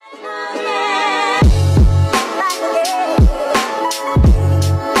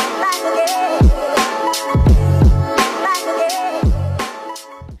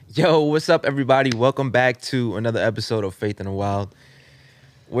what's up, everybody? Welcome back to another episode of Faith in the Wild.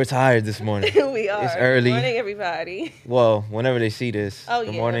 We're tired this morning. We are. It's early. Good morning, everybody. Well, whenever they see this. Oh,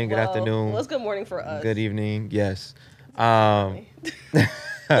 Good yeah. morning, good Well, afternoon. Well, it's good morning for us. Good evening, yes. Sorry.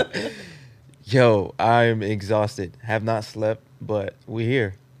 Yo, I'm exhausted. Have not slept, but we're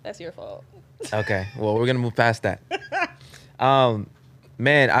here. That's your fault. Okay, well, we're going to move past that.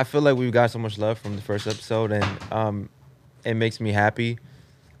 Man, I feel like we've got so much love from the first episode, and it makes me happy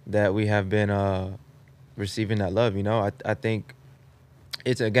that we have been receiving that love, you know? I think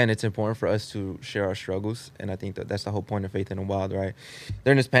it's important for us to share our struggles, and I think that's the whole point of Faith in the Wild, right?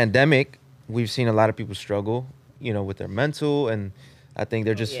 During this pandemic, we've seen a lot of people struggle, you know, with their mental, and I think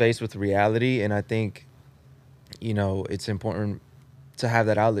they're just faced with reality, and I think, you know, it's important to have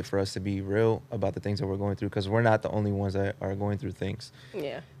that outlet for us to be real about the things that we're going through, because we're not the only ones that are going through things.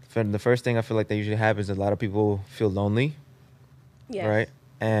 Yeah. The first thing I feel like that usually happens is a lot of people feel lonely, right?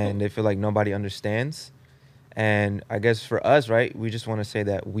 And they feel like nobody understands. And I guess for us, right, we just want to say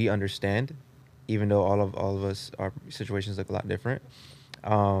that we understand, even though all of us, our situations look a lot different.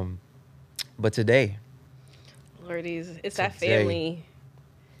 But today, Lordies, it's that family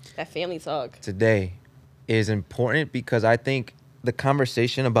talk. Today is important because I think the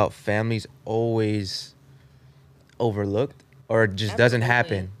conversation about families always overlooked, or it just doesn't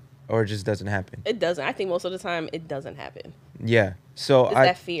happen, It doesn't. I think most of the time it doesn't happen. Yeah. So it's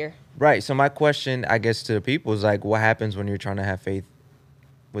that fear. Right. So my question, I guess, to the people is like, what happens when you're trying to have faith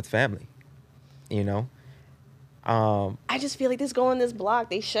with family? You know? I just feel like this block,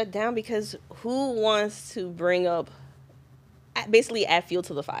 they shut down because who wants to bring up, basically add fuel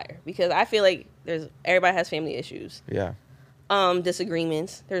to the fire? Because I feel like everybody has family issues. Yeah.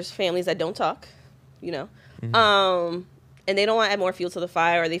 Disagreements. There's families that don't talk, you know? Mm-hmm. And they don't want to add more fuel to the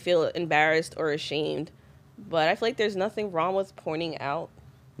fire, or they feel embarrassed or ashamed. But I feel like there's nothing wrong with pointing out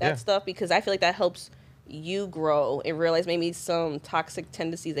that stuff, because I feel like that helps you grow and realize maybe some toxic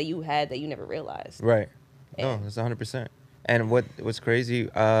tendencies that you had that you never realized. Right. No, that's 100%. And what's crazy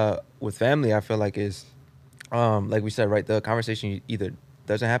with family, I feel like, is, like we said, right, the conversation either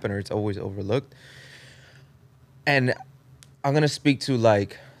doesn't happen or it's always overlooked. And I'm going to speak to,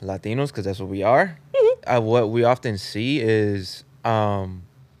 like, Latinos, because that's what we are. What we often see is,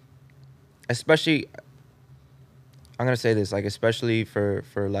 especially, I'm going to say this, like, especially for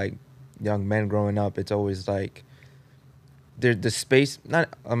like, young men growing up, it's always, like, the space, I'm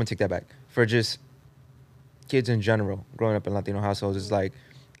going to take that back. For just kids in general, growing up in Latino households, is like,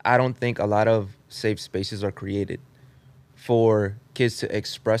 I don't think a lot of safe spaces are created for kids to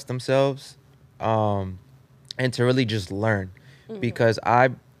express themselves and to really just learn. Because I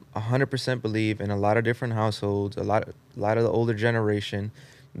 100% believe in a lot of different households, a lot of the older generation,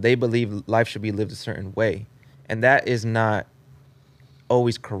 they believe life should be lived a certain way. And that is not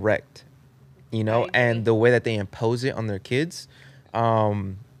always correct, you know? And the way that they impose it on their kids,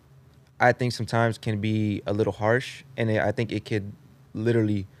 I think sometimes can be a little harsh, and I think it could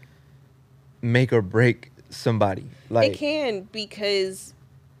literally make or break somebody. Like, it can, because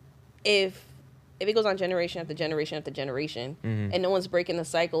if it goes on generation after generation after generation, and no one's breaking the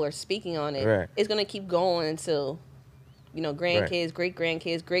cycle or speaking on it, it's going to keep going until, you know, grandkids,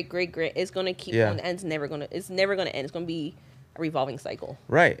 great-grandkids, great-great-grand. It's going to keep going. It's never going to end. It's going to be a revolving cycle.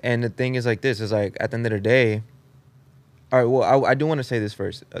 Right. And the thing is, like, this is, like, at the end of the day, all right, well, I do want to say this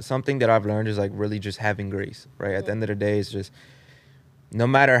first. Something that I've learned is, like, really just having grace, right? At the end of the day, it's just, no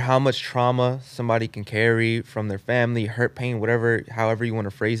matter how much trauma somebody can carry from their family, hurt, pain, whatever, however you want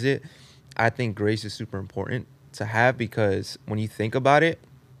to phrase it, I think grace is super important to have, because when you think about it,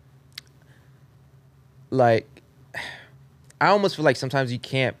 like, I almost feel like sometimes you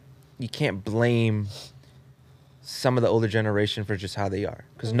can't blame some of the older generation for just how they are,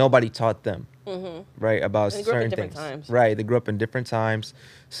 because nobody taught them, right, about certain things. Times. Right, they grew up in different times.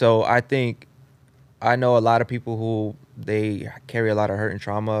 So I know a lot of people who they carry a lot of hurt and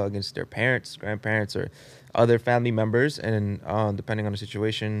trauma against their parents, grandparents, or other family members, and depending on the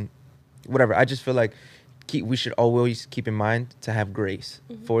situation, whatever. I just feel like we should always keep in mind to have grace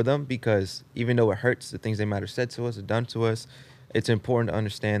for them, because even though it hurts, the things they might have said to us or done to us, it's important to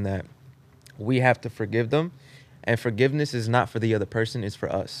understand that we have to forgive them, and forgiveness is not for the other person, it's for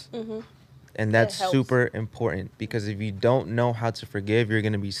us. And that's super important, because if you don't know how to forgive, you're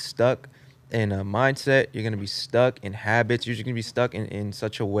going to be stuck in a mindset, you're going to be stuck in habits, you're going to be stuck in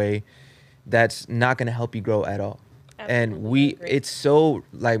such a way that's not going to help you grow at all. And it's so,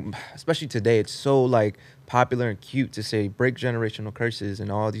 like, especially today, it's so, like, popular and cute to say break generational curses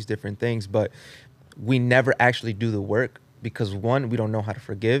and all these different things, but we never actually do the work, because one, we don't know how to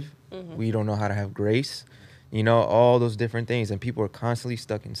forgive, we don't know how to have grace, you know, all those different things, and people are constantly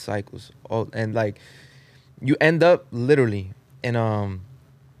stuck in cycles. And like you end up literally in I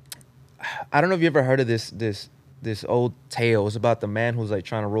don't know if you ever heard of this old tale. It's about the man who's like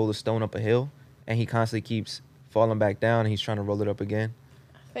trying to roll a stone up a hill, and he constantly keeps falling back down, and he's trying to roll it up again.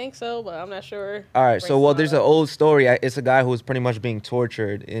 I think so, but I'm not sure. All right, so well, there's an old story. It's a guy who's pretty much being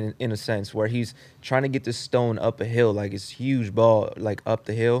tortured in a sense, where he's trying to get this stone up a hill, like it's huge ball, like up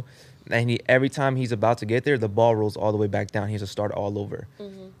the hill, and every time he's about to get there, the ball rolls all the way back down. He has to start all over.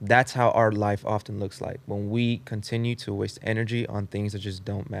 Mm-hmm. That's how our life often looks like when we continue to waste energy on things that just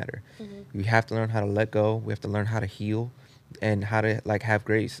don't matter. Mm-hmm. We have to learn how to let go. We have to learn how to heal, and how to like have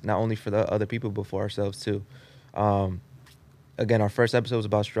grace, not only for the other people but for ourselves too. Again, our first episode was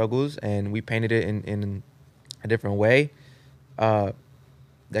about struggles, and we painted it in a different way that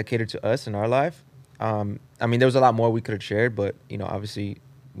catered to us in our life. I mean, there was a lot more we could have shared, but, you know, obviously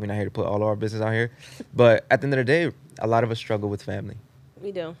we're not here to put all of our business out here. But at the end of the day, a lot of us struggle with family.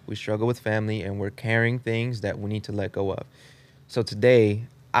 We do. We struggle with family, and we're carrying things that we need to let go of. So today,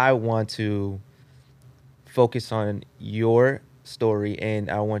 I want to focus on your story,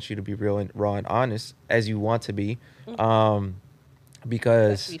 and I want you to be real and raw and honest as you want to be.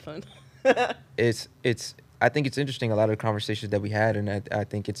 Because be fun. it's I think it's interesting, a lot of the conversations that we had, and I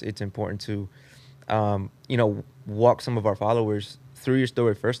think it's important to you know, walk some of our followers through your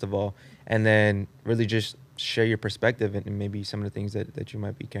story first of all, and then really just share your perspective and maybe some of the things that you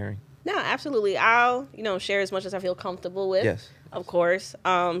might be carrying. No, absolutely. I'll, you know, share as much as I feel comfortable with. Yes. Of course.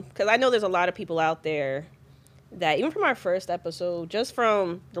 Because I know there's a lot of people out there that even from our first episode, just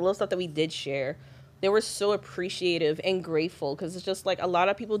from the little stuff that we did share, they were so appreciative and grateful, because it's just like a lot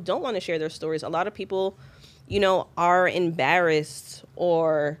of people don't want to share their stories. A lot of people, you know, are embarrassed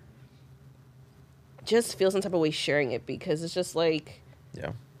or just feel some type of way sharing it, because it's just like,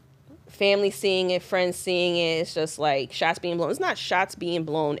 yeah, family seeing it, friends seeing it. It's just like shots being blown. It's not shots being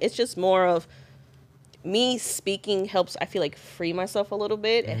blown. It's just more of me speaking helps, I feel like, free myself a little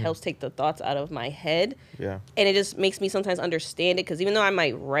bit. Mm-hmm. It helps take the thoughts out of my head. Yeah. And it just makes me sometimes understand it, because even though I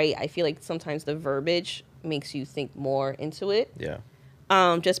might write, I feel like sometimes the verbiage makes you think more into it. Yeah.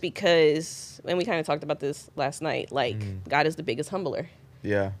 Just because, and we kind of talked about this last night, like, God is the biggest humbler.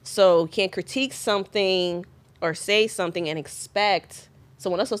 Yeah. So you can't critique something or say something and expect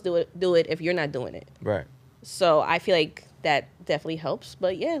someone else to do it if you're not doing it. Right. So I feel like that definitely helps.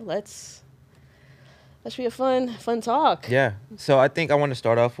 But yeah, let's be a fun talk. Yeah. So I think I want to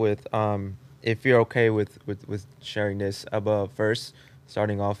start off with, if you're okay with sharing this above first,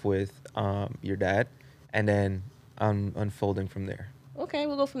 starting off with your dad, and then unfolding from there. Okay,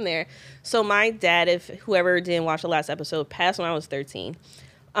 we'll go from there. So my dad, if whoever didn't watch the last episode, passed when I was 13.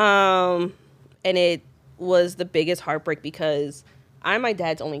 And it was the biggest heartbreak, because I'm my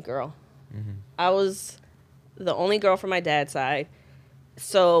dad's only girl. Mm-hmm. I was the only girl from my dad's side.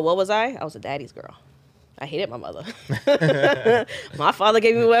 So what was I? I was a daddy's girl. I hated my mother. My father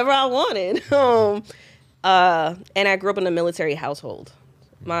gave me whatever I wanted. And I grew up in a military household.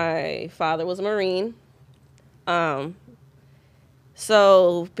 My father was a Marine.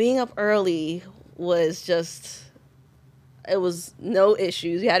 So being up early was just, it was no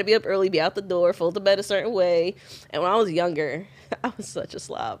issues. You had to be up early, be out the door, fold the bed a certain way. And when I was younger, I was such a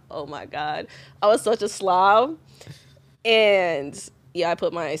slob. Oh my God. I was such a slob. And yeah, I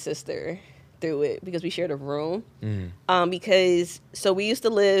put my sister through it because we shared a room. So we used to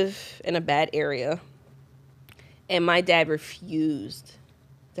live in a bad area, and my dad refused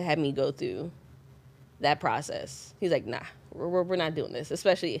to have me go through that process. He's like, nah, we're not doing this,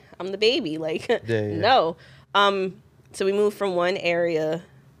 especially I'm the baby, like, no. So we moved from one area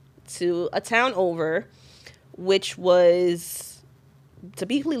to a town over, which was, to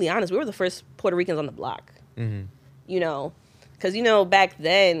be completely honest, we were the first Puerto Ricans on the block. You know, because, you know, back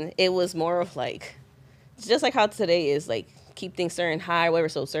then, it was more of like, it's just like how today is, like, keep things certain high, whatever,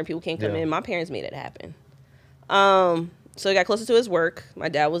 so certain people can't come in. My parents made it happen. So he got closer to his work. My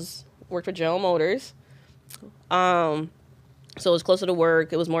dad worked for General Motors. So it was closer to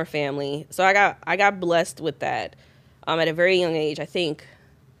work. It was more family. So I got blessed with that. At a very young age, I think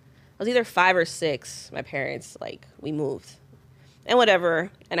I was either 5 or 6, my parents, like, we moved. And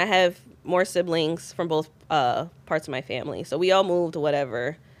whatever. And I have more siblings from both parts of my family. So we all moved,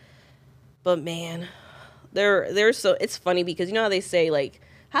 whatever. But man, they're so, it's funny because you know how they say, like,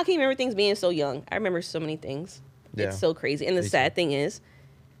 how can you remember things being so young? I remember so many things. Yeah. It's so crazy. And the sad thing is,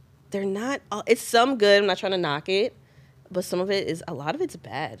 they're not, it's some good. I'm not trying to knock it. But some of it is, a lot of it's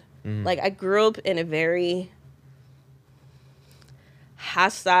bad. Like, I grew up in a very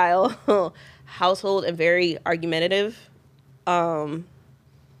hostile household and very argumentative. And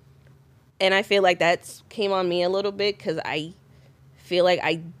And I feel like that's came on me a little bit because I feel like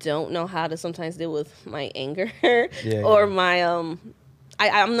I don't know how to sometimes deal with my anger or my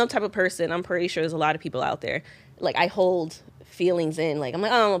I'm no type of person. I'm pretty sure there's a lot of people out there. Like I hold feelings in. Like I'm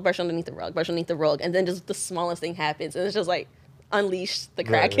like, oh, brush underneath the rug, and then just the smallest thing happens, and it's just like unleash the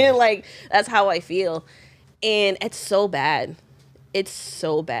Kraken. Right. Like that's how I feel, and it's so bad. It's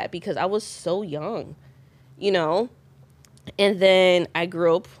so bad because I was so young, you know. And then I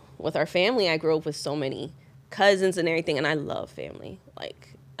grew up with our family. I grew up with so many cousins and everything, and I love family.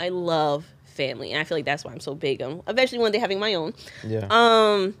 Like I love family, and I feel like that's why I'm so big on eventually one day having my own.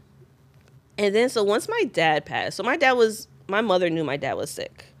 Yeah. And then so once my dad passed, so my mother knew my dad was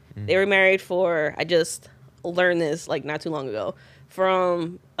sick. Mm-hmm. They were married I just learned this like not too long ago. For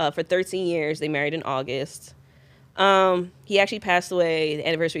 13 years, they married in August. He actually passed away. The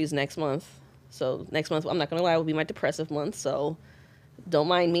anniversary is next month. So next month, I'm not gonna lie, will be my depressive month. So don't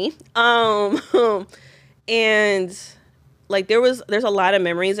mind me. And like there's a lot of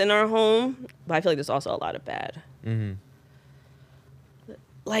memories in our home, but I feel like there's also a lot of bad. Mm-hmm.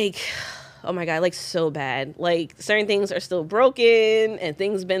 Like, oh my God, like so bad. Like certain things are still broken and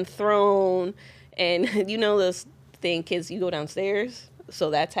things been thrown. And you know this thing, kids, you go downstairs. So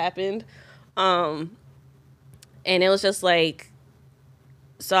that's happened. And it was just like,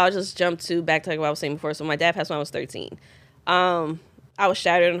 so I'll just jump back to what I was saying before. So my dad passed when I was 13. I was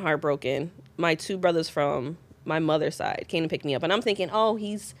shattered and heartbroken. My two brothers from my mother's side came to pick me up. And I'm thinking, oh,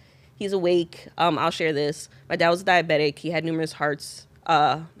 he's awake. I'll share this. My dad was diabetic. He had numerous heart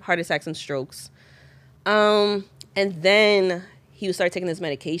attacks and strokes. And then he would start taking this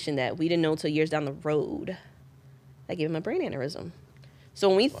medication that we didn't know until years down the road that gave him a brain aneurysm. So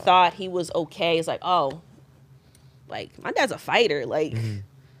when we thought he was okay, it's like, oh, like my dad's a fighter. Like,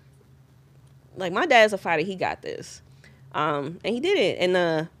 like my dad's a fighter. He got this. And he did it. And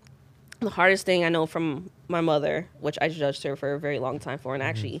the hardest thing I know from my mother, which I judged her for a very long time for, and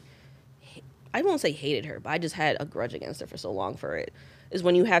actually, I won't say hated her, but I just had a grudge against her for so long for it, is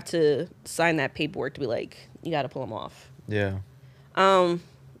when you have to sign that paperwork to be like, you got to pull him off. Yeah. And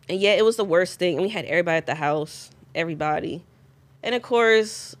yeah, it was the worst thing. And we had everybody at the house, everybody. And of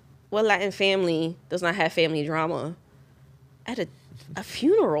course, what Latin family does not have family drama at a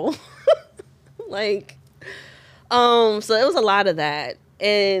funeral? Like, so it was a lot of that.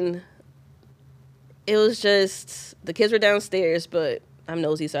 And it was just, the kids were downstairs, but I'm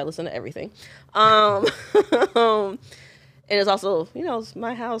nosy, so I listen to everything. And it's also, you know, it's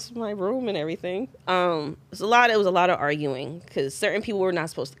my house, my room, and everything. It was a lot of arguing because certain people were not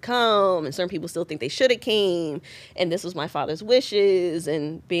supposed to come, and certain people still think they should have came. And this was my father's wishes.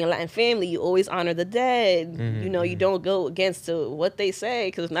 And being a Latin family, you always honor the dead. Mm-hmm. You know, you don't go against what they say,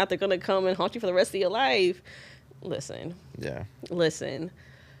 because if not, they're gonna come and haunt you for the rest of your life. Listen.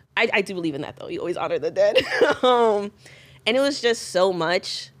 I do believe in that though. You always honor the dead. And it was just so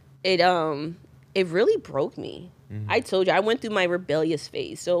much. It really broke me. Mm-hmm. I told you, I went through my rebellious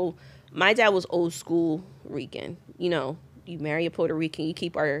phase. So my dad was old school Rican. You know, you marry a Puerto Rican, you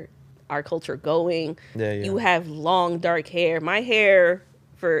keep our culture going. Yeah. You have long, dark hair. My hair,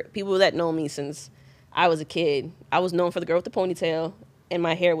 for people that know me since I was a kid, I was known for the girl with the ponytail, and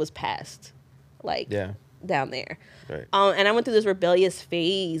my hair was passed, like, down there. Right. And I went through this rebellious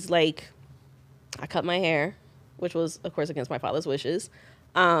phase. Like, I cut my hair, which was, of course, against my father's wishes.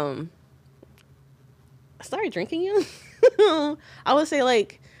 I started drinking young. I would say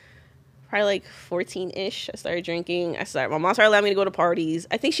probably 14-ish. I started drinking. My mom started allowing me to go to parties.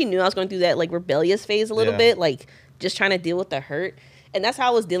 I think she knew I was going through that like rebellious phase a little bit, like just trying to deal with the hurt. And that's how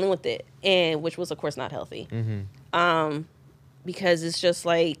I was dealing with it, and which was of course not healthy. Mm-hmm. Because it's just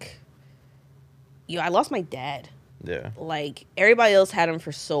like, I lost my dad. Yeah. Like everybody else had him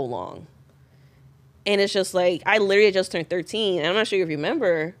for so long. And it's just like, I literally just turned 13. And I'm not sure if you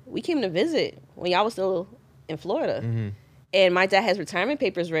remember, we came to visit when y'all was still in Florida. Mm-hmm. And my dad has retirement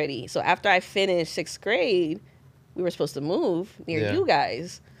papers ready. So after I finished 6th grade, we were supposed to move near you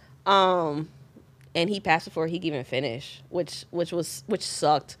guys. And he passed before he could even finish, which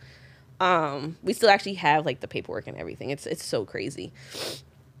sucked. We still actually have like the paperwork and everything. It's so crazy.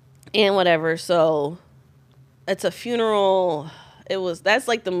 And whatever. So it's a funeral. That's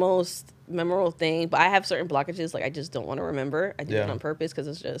like the most memorable thing, but I have certain blockages, like I just don't want to remember. I do it on purpose because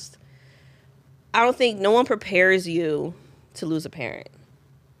it's just, I don't think, no one prepares you to lose a parent.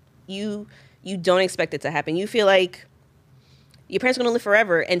 You don't expect it to happen. You feel like your parents are going to live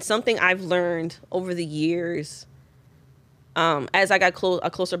forever. And something I've learned over the years, as I got a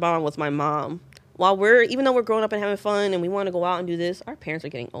closer bond with my mom, even though we're growing up and having fun and we want to go out and do this, our parents are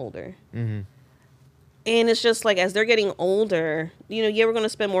getting older. Mm-hmm. And it's just like, as they're getting older, you know, yeah, we're going to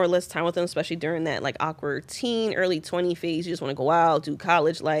spend more or less time with them, especially during that like awkward teen, early 20 phase. You just want to go out, do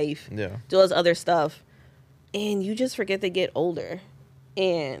college life, do all this other stuff. And you just forget to get older.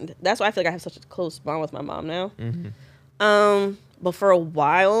 And that's why I feel like I have such a close bond with my mom now. But for a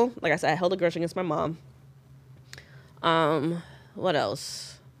while, like I said, I held a grudge against my mom. What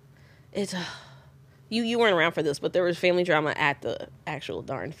else? It's you weren't around for this, but there was family drama at the actual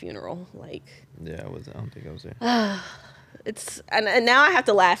darn funeral. Like, yeah, I don't think I was there. It's and now I have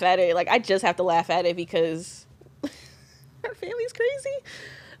to laugh at it. Like, I just have to laugh at it because our family's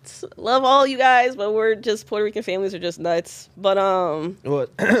crazy. Love all you guys, but we're just Puerto Rican families are just nuts. But well,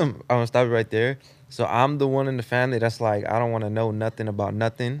 I'm gonna stop it right there. So I'm the one in the family that's like, I don't want to know nothing about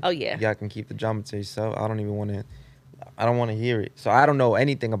nothing. Oh yeah, y'all can keep the drama to yourself. I don't want to hear it. So I don't know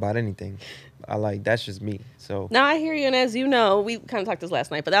anything about anything. That's just me. So now I hear you, and as you know, we kind of talked this last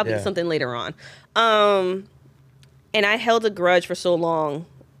night, but that'll be something later on. And I held a grudge for so long,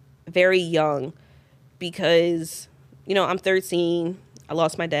 very young, because, you know, I'm 13. I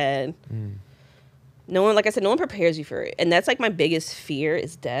lost my dad. No one, like I said, no one prepares you for it. And that's like my biggest fear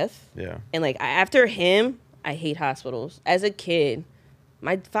is death. Yeah. And like after him, I hate hospitals. As a kid,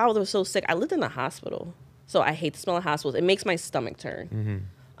 my father was so sick. I lived in the hospital. So I hate the smell of hospitals. It makes my stomach turn.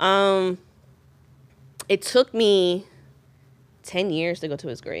 It took me 10 years to go to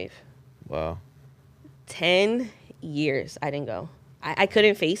his grave. Wow. 10 years I didn't go. I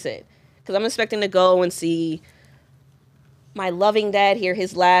couldn't face it. Because I'm expecting to go and see my loving dad, hear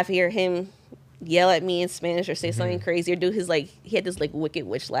his laugh, hear him yell at me in Spanish or say something crazy or do his, like, he had this, like, wicked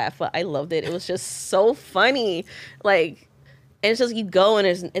witch laugh. But I loved it. It was just so funny. Like, and it's just you go and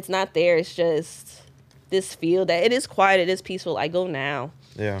it's not there. It's just this feel that it is quiet. It is peaceful. I go now.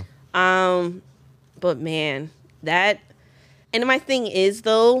 Yeah. But man, that, and my thing is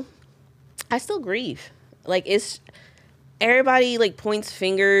though, I still grieve. Like everybody like points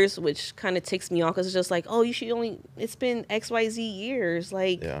fingers, which kind of ticks me off because it's just like, oh, it's been XYZ years.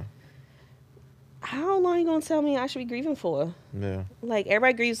 Like, how long are you going to tell me I should be grieving for? Yeah. Like,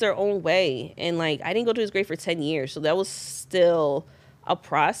 everybody grieves their own way. And like, I didn't go to his grave for 10 years. So that was still a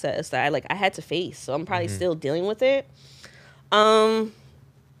process that I had to face. So I'm probably still dealing with it.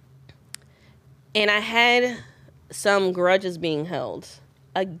 And I had some grudges being held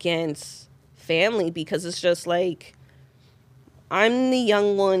against family because it's just like, I'm the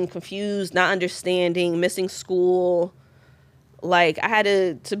young one, confused, not understanding, missing school. Like, I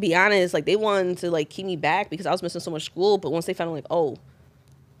had to be honest, like, they wanted to, like, keep me back because I was missing so much school. But once they found out, like, oh,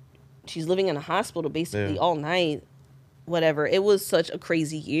 she's living in a hospital basically all night, whatever. It was such a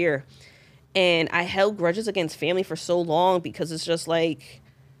crazy year. And I held grudges against family for so long because it's just like,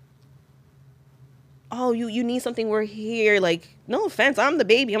 oh, you need something, we're here. Like, no offense, I'm the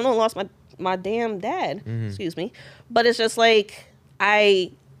baby. I'm the one who lost my damn dad. Excuse me. But it's just like,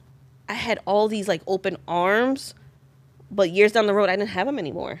 I had all these, like, open arms, but years down the road, I didn't have them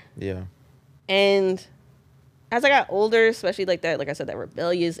anymore. Yeah. And as I got older, especially like that, like I said, that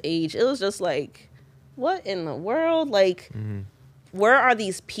rebellious age, it was just like, what in the world? Like, where are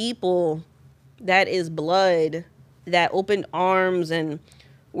these people that is blood, that opened arms and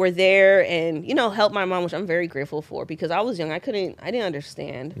were there and, you know, helped my mom, which I'm very grateful for because I was young. I didn't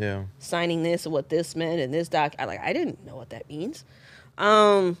understand signing this or what this meant and this doc. I didn't know what that means.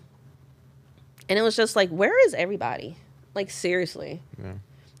 And it was just like, where is everybody? Like, seriously. Yeah.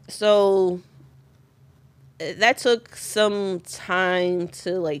 So that took some time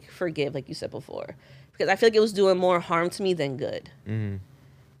to, like, forgive, like you said before, because I feel like it was doing more harm to me than good.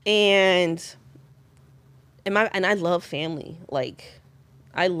 And I love family. Like,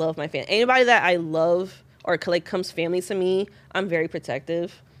 I love my family. Anybody that I love or like comes family to me, I'm very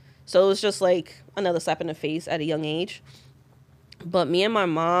protective. So it was just like another slap in the face at a young age. But me and my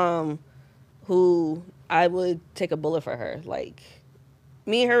mom, who I would take a bullet for her. Like,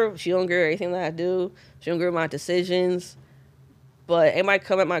 me and her, she don't agree with everything that I do. She don't agree with my decisions. But it might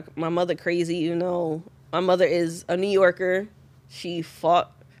come at my mother crazy, you know. My mother is a New Yorker. She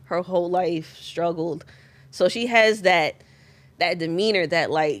fought her whole life, struggled. So she has that demeanor that,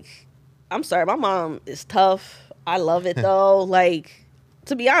 like, I'm sorry, my mom is tough. I love it though. Like,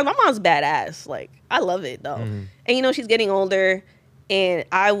 to be honest, my mom's badass. Like, I love it though. And you know, she's getting older, and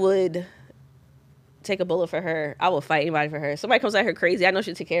I would take a bullet for her. I will fight anybody for her. Somebody comes at her crazy, I know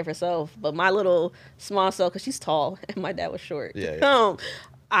she'll take care of herself. But my little small self, because she's tall and my dad was short,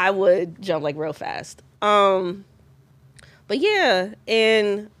 I would jump like real fast. But yeah,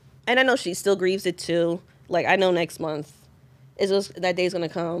 and I know she still grieves it too. Like, I know next month that day's gonna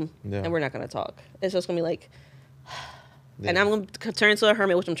come, and we're not gonna talk. It's just gonna be like, and I'm gonna turn into a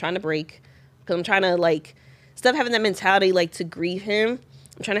hermit, which I'm trying to break, Because I'm trying to, like, instead of having that mentality, like, to grieve him,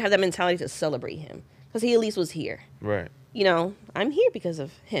 I'm trying to have that mentality to celebrate him. Because he at least was here. Right. You know, I'm here because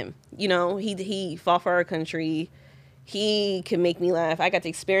of him. You know, he fought for our country. He can make me laugh. I got to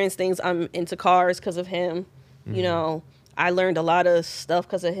experience things. I'm into cars because of him. Mm-hmm. You know, I learned a lot of stuff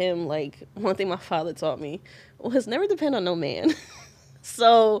because of him. Like, one thing my father taught me was never depend on no man.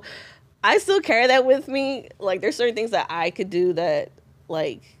 So I still carry that with me. Like, there's certain things that I could do that,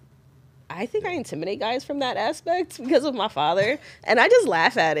 like, I think I intimidate guys from that aspect because of my father. And I just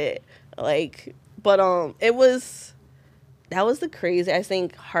laugh at it. Like, but that was the craziest, I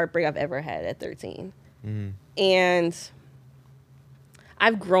think, heartbreak I've ever had at 13. Mm-hmm. And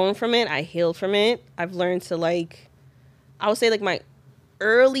I've grown from it. I healed from it. I've learned to, like, I would say, like, my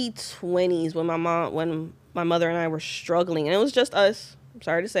early 20s when my mother and I were struggling. And it was just us. I'm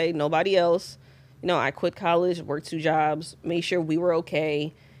sorry to say, nobody else. You know, I quit college, worked 2 jobs, made sure we were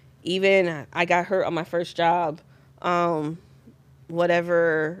okay. Even I got hurt on my first job.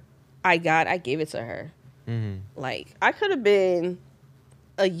 Whatever I got, I gave it to her. Mm-hmm. Like, I could have been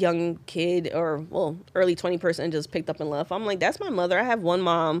a young kid or, well, early 20 person and just picked up and left. I'm like, that's my mother. I have one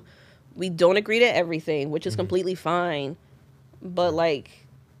mom. We don't agree to everything, which is completely fine. But, like,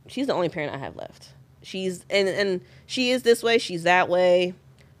 she's the only parent I have left. She's, and she is this way, she's that way.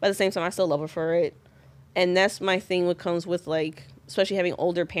 But at the same time, I still love her for it. And that's my thing what comes with, like, especially having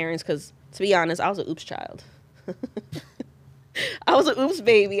older parents, because, to be honest, I was an oops child. I was an oops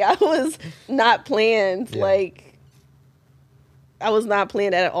baby. I was not planned. Yeah. Like, I was not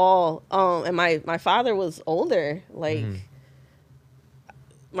planned at all. And my father was older. Like,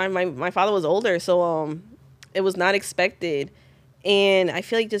 my father was older, so it was not expected. And I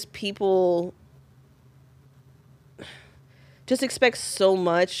feel like just people just expect so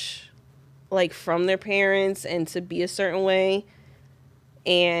much, like, from their parents and to be a certain way,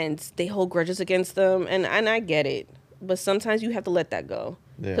 and they hold grudges against them. And I get it. But sometimes you have to let that go.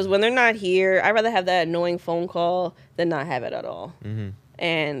 Because when they're not here, I'd rather have that annoying phone call than not have it at all. Mm-hmm.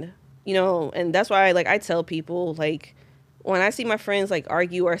 And, you know, and that's why, I tell people, like, when I see my friends, like,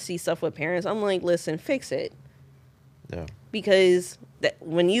 argue or see stuff with parents, I'm like, listen, fix it. Yeah. Because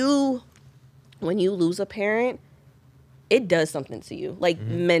when you lose a parent, it does something to you, like,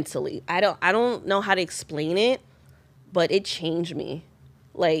 mentally. I don't know how to explain it, but it changed me.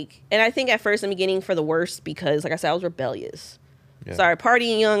 Like, and I think at first in the beginning for the worst because, like I said, I was rebellious. Yeah. Started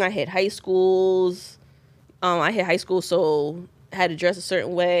partying young. I hit high schools. I hit high school, so had to dress a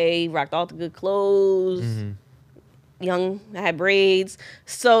certain way, rocked all the good clothes. Mm-hmm. Young, I had braids.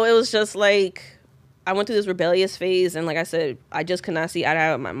 So it was just like, I went through this rebellious phase. And like I said, I just could not see eye to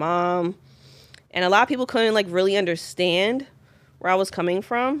eye with my mom. And a lot of people couldn't, like, really understand where I was coming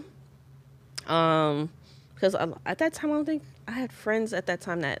from. Because at that time, I don't think I had friends at that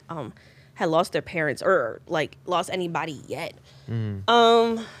time that had lost their parents or, like, lost anybody yet.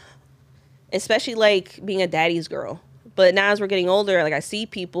 Especially, like, being a daddy's girl. But now as we're getting older, like, I see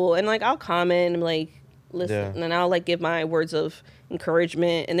people and, like, I'll comment and, like, listen, and I'll, like, give my words of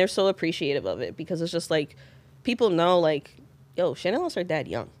encouragement, and they're so appreciative of it because it's just like people know, like, yo, Shannon lost her dad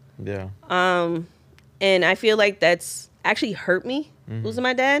young. Yeah. And I feel like that's actually hurt me losing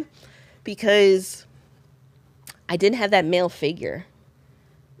my dad because I didn't have that male figure.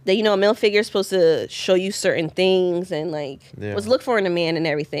 That, you know, a male figure is supposed to show you certain things and, like, was look for in a man and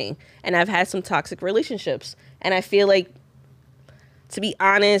everything. And I've had some toxic relationships, and I feel like, to be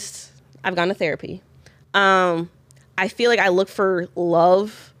honest, I've gone to therapy. I feel like I look for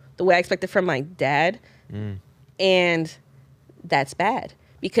love the way I expected from my dad. And that's bad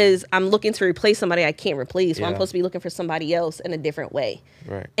because I'm looking to replace somebody I can't replace. Yeah. I'm supposed to be looking for somebody else in a different way.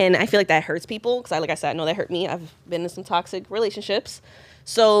 Right. And I feel like that hurts people because, like I said, I know that hurt me. I've been in some toxic relationships.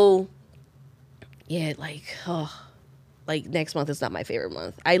 So, yeah, like next month is not my favorite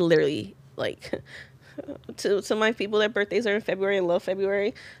month. I literally, like, to my people that birthdays are in February and love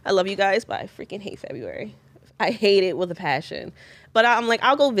February, I love you guys, but I freaking hate February. I hate it with a passion. But I'm like,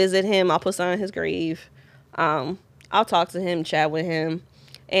 I'll go visit him. I'll put something on his grave. I'll talk to him, chat with him.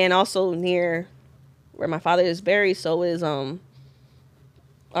 And also near where my father is buried, so is my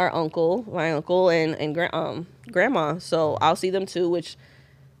uncle and grandma. So I'll see them too, which,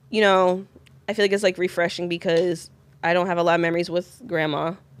 you know, I feel like it's, like, refreshing because I don't have a lot of memories with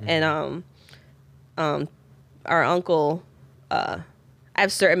grandma. And our uncle, I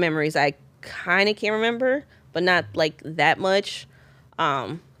have certain memories I kind of can't remember, but not, like, that much.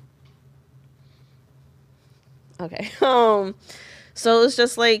 Okay. So it's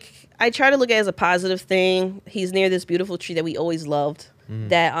just like, I try to look at it as a positive thing. He's near this beautiful tree that we always loved.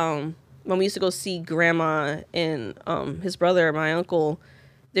 That when we used to go see grandma and his brother, my uncle,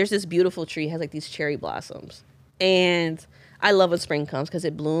 there's this beautiful tree, it has like these cherry blossoms, and I love when spring comes because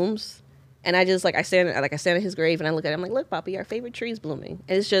it blooms. And I just I stand at his grave and I look at it. I'm like, look, Poppy, our favorite tree is blooming.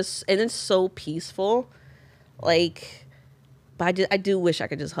 And it's so peaceful. Like, but I do wish I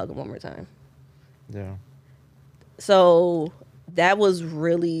could just hug him one more time. Yeah. So that was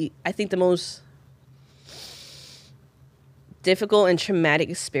really, I think, the most difficult and traumatic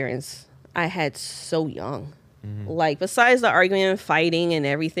experience I had so young. Mm-hmm. Like, besides the arguing and fighting and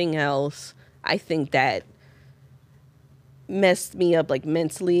everything else, I think that messed me up, like,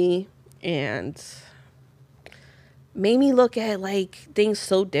 mentally, and made me look at like things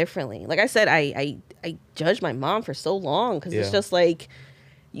so differently. Like I said, I judged my mom for so long because it's just like,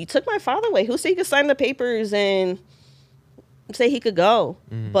 you took my father away. Who said he could sign the papers and say he could go?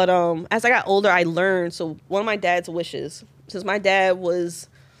 Mm-hmm. But as I got older, I learned. So one of my dad's wishes, since my dad was,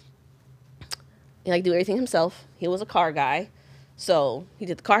 do everything himself. He was a car guy, so he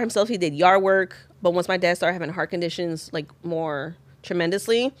did the car himself. He did yard work. But once my dad started having heart conditions, like more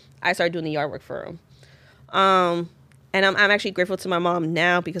tremendously, I started doing the yard work for him. And I'm actually grateful to my mom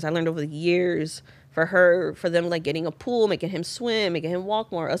now because I learned over the years for them like getting a pool, making him swim, making him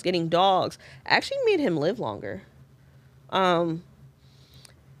walk more, us getting dogs, actually made him live longer. And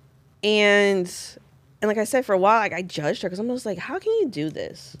like I said, for a while, like I judged her because I'm just like, how can you do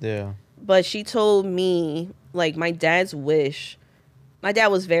this? Yeah. But she told me, like, my dad's wish. My dad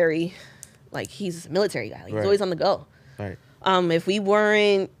was very, like, he's a military guy. Like, he's always on the go. Right. If we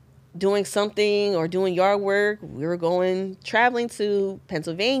weren't doing something or doing yard work, we were traveling to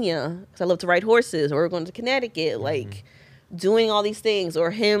Pennsylvania because I love to ride horses, or we were going to Connecticut, like doing all these things,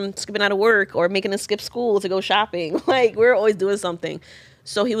 or him skipping out of work or making us skip school to go shopping. Like, we were always doing something.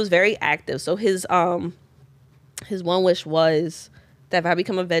 So he was very active. So his one wish was that if I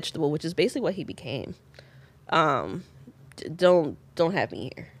become a vegetable, which is basically what he became, don't have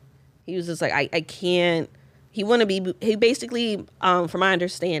me here. He was just like, I can't. He basically, from my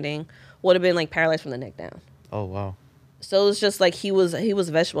understanding, would have been like paralyzed from the neck down. Oh, wow. So it was just like he was a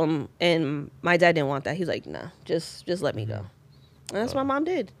vegetable, and my dad didn't want that. He's like, no, just let me go. And that's what my mom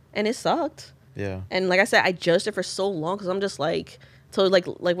did. And it sucked. Yeah. And like I said, I judged it for so long because I'm just like, so like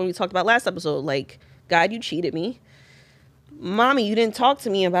when we talked about last episode, like, God, you cheated me. Mommy, you didn't talk to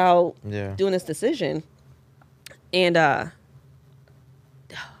me about doing this decision. And, man,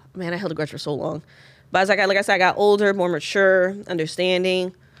 I held a grudge for so long. But as I got older, more mature,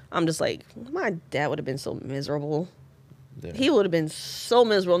 understanding, I'm just like, my dad would have been so miserable. Yeah. He would have been so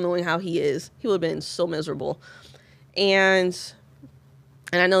miserable knowing how he is. He would have been so miserable. And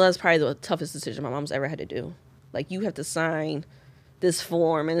I know that's probably the toughest decision my mom's ever had to do. Like, you have to sign this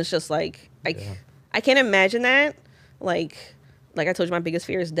form, and it's just like, I can't imagine that. Like I told you, my biggest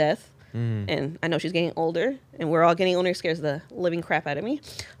fear is death. Mm. And I know she's getting older, and we're all getting older. It scares the living crap out of me.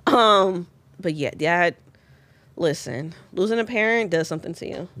 But yeah, Dad, listen, losing a parent does something to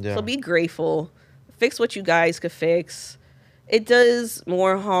you. Yeah. So be grateful. Fix what you guys could fix. It does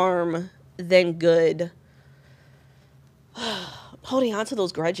more harm than good. Holding on to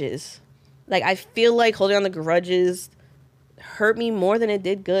those grudges. Like, I feel like holding on to grudges hurt me more than it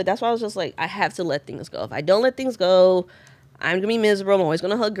did good. That's why I was just like, I have to let things go. If I don't let things go, I'm going to be miserable. I'm always going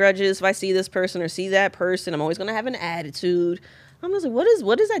to hug grudges if I see this person or see that person. I'm always going to have an attitude. I'm just like,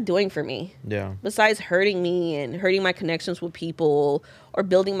 what is that doing for me? Yeah. Besides hurting me and hurting my connections with people or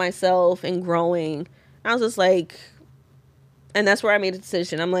building myself and growing. I was just like, and that's where I made a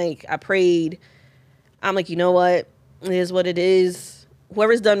decision. I'm like, I prayed. I'm like, you know what? It is what it is.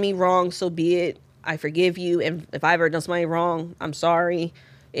 Whoever's done me wrong, so be it. I forgive you. And if I ever done somebody wrong, I'm sorry.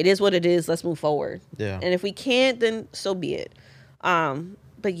 It is what it is. Let's move forward. Yeah. And if we can't, then so be it.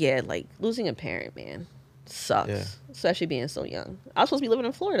 But yeah, like, losing a parent, man, sucks. Yeah. Especially being so young. I was supposed to be living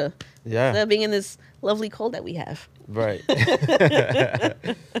in Florida. Yeah. Instead of being in this lovely cold that we have. Right.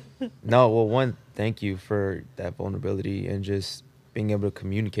 No, well, one, thank you for that vulnerability and just being able to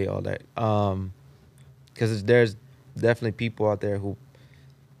communicate all that. Because there's definitely people out there who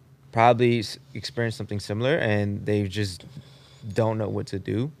probably experienced something similar and they just don't know what to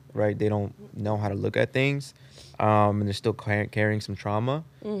do, right? They don't know how to look at things. And they're still carrying some trauma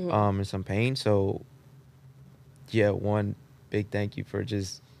and some pain. So, yeah, one big thank you for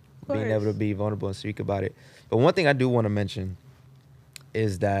just being able to be vulnerable and speak about it. But one thing I do want to mention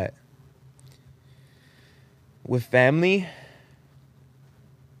is that with family,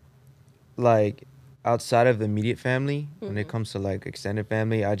 like outside of the immediate family, when it comes to like extended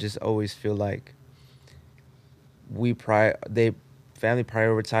family, I just always feel like family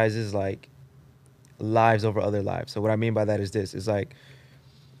prioritizes like lives over other lives. So what I mean by that is this: is like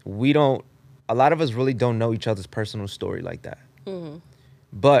a lot of us really don't know each other's personal story like that. Mm-hmm.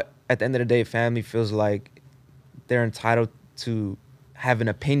 But at the end of the day, family feels like they're entitled to have an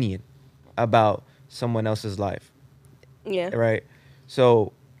opinion about someone else's life. Yeah. Right.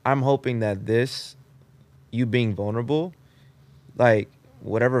 So I'm hoping that this, you being vulnerable, like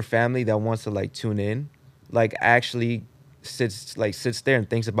whatever family that wants to like tune in, like actually sits there and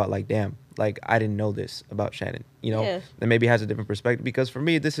thinks about like, damn, like I didn't know this about Shannon, Yeah. and maybe has a different perspective. Because for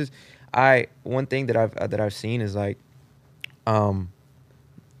me, this is, I one thing that I've seen is like, um,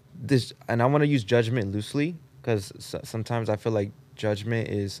 this, and I want to use judgment loosely because sometimes I feel like judgment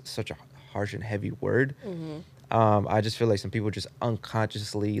is such a harsh and heavy word. Mm-hmm. I just feel like some people just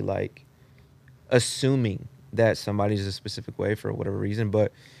unconsciously like assuming that somebody's a specific way for whatever reason,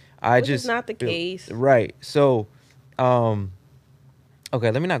 but I Which is just not the feel case. right. So, okay,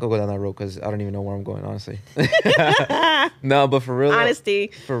 let me not go down that road because I don't even know where I'm going, honestly. No, but for real, Honesty.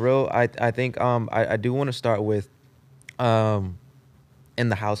 for real, I think I do want to start with in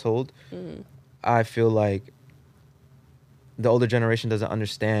the household. Mm-hmm. I feel like the older generation doesn't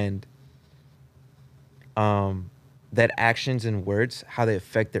understand that actions and words, how they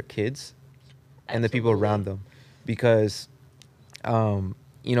affect their kids and the people Absolutely. around them, because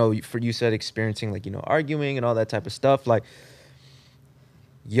for you said experiencing like arguing and all that type of stuff, like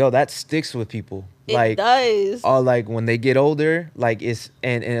yo, that sticks with people. It Like, does. all like when they get older, like it's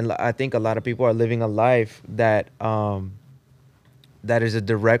and I think a lot of people are living a life that that is a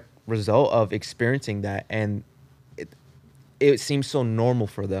direct result of experiencing that, and it, it seems so normal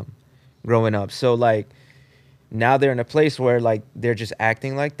for them growing up. So like now they're in a place where like they're just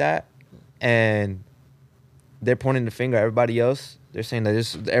acting like that, and they're pointing the finger at everybody else. They're saying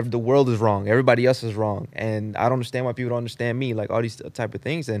that the world is wrong. Everybody else is wrong. And I don't understand why people don't understand me, like all these type of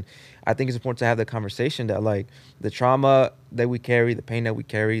things. And I think it's important to have the conversation that like the trauma that we carry, the pain that we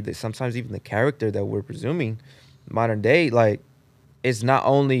carry, that sometimes even the character that we're presuming modern day, like it's not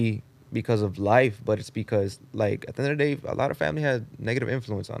only because of life, but it's because like at the end of the day, a lot of family has negative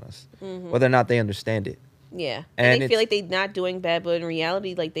influence on us, Mm-hmm. whether or not they understand it. Yeah, And they feel like they're not doing bad, but in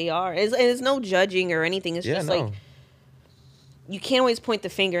reality, like they are. It's no judging or anything. It's yeah, just no. like you can't always point the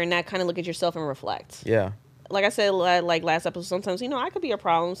finger and not kind of look at yourself and reflect. Yeah. Like I said, like last episode, sometimes I could be a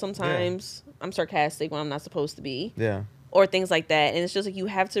problem. Sometimes I'm sarcastic when I'm not supposed to be. Yeah. Or things like that, and it's just like you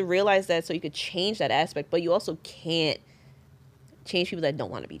have to realize that so you could change that aspect, but you also can't change people that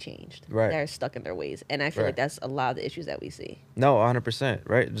don't want to be changed. Right. They're stuck in their ways, and I feel like that's a lot of the issues that we see. No, 100%,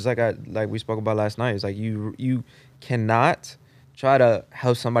 right? Just like we spoke about last night. It's like you cannot try to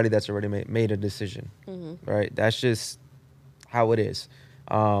help somebody that's already made a decision, right? That's just how it is.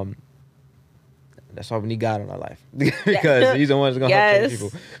 That's why we need God in our life because He's the one that's gonna help change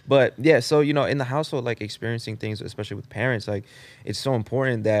people. But yeah, so in the household, like experiencing things, especially with parents, like it's so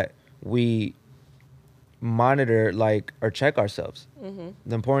important that we monitor like or check ourselves.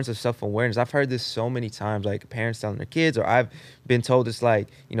 The importance of self-awareness. I've heard this so many times, like parents telling their kids, or I've been told it's like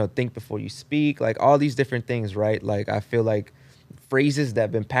think before you speak, like all these different things, right? Like I feel like phrases that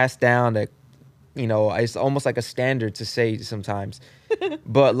have been passed down that it's almost like a standard to say sometimes.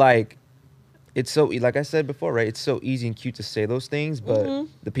 But like it's so, like I said before, right, it's so easy and cute to say those things, but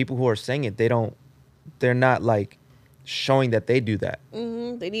the people who are saying it, they're not like showing that they do that.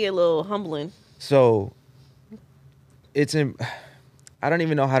 They need a little humbling. So I don't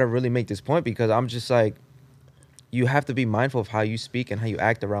even know how to really make this point, because I'm just like, you have to be mindful of how you speak and how you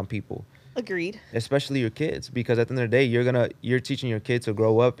act around people. Agreed. Especially your kids, because at the end of the day, you're teaching your kids to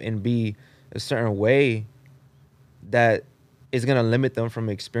grow up and be a certain way that is gonna limit them from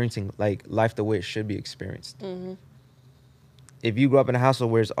experiencing like life the way it should be experienced. If you grow up in a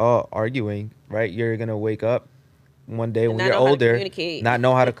household where it's all arguing, right, you're gonna wake up one day when you're older, not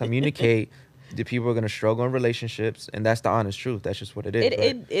know how to communicate. The people are going to struggle in relationships, and that's the honest truth. That's just what it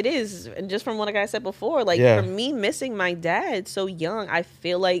is. It is. And just from what I said before, like for me missing my dad so young, I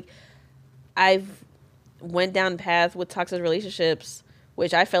feel like I've went down path with toxic relationships,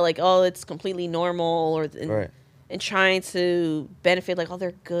 which I felt like, oh, it's completely normal, and trying to benefit, like, oh,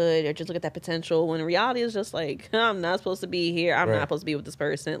 they're good, or just look at that potential, when in reality is just like, I'm not supposed to be here. I'm not supposed to be with this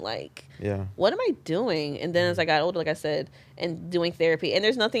person. Like, what am I doing? And then as I got older, like I said, and doing therapy, and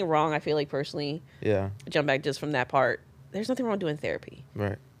there's nothing wrong, I feel like personally, jump back just from that part, there's nothing wrong doing therapy.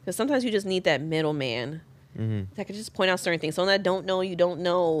 Right. Because sometimes you just need that middleman that could just point out certain things. Someone that don't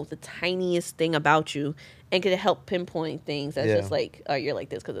know the tiniest thing about you, and could help pinpoint things that's just like, oh, you're like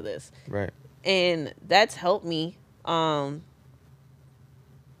this because of this. Right. And that's helped me.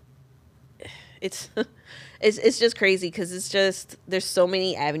 It's it's just crazy, because it's just, there's so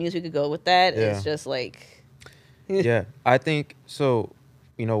many avenues we could go with that. It's just like I think so.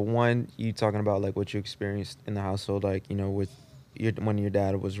 One, you talking about like what you experienced in the household, like with when your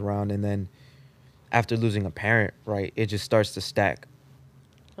dad was around, and then after losing a parent, right, it just starts to stack.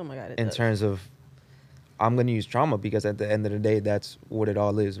 Oh my God, it in does. terms of, I'm going to use trauma because at the end of the day, that's what it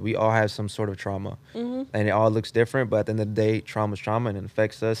all is. We all have some sort of trauma, and it all looks different. But at the end of the day, trauma is trauma, and it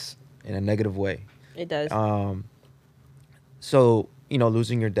affects us in a negative way. It does. So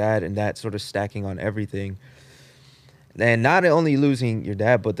losing your dad and that sort of stacking on everything, and not only losing your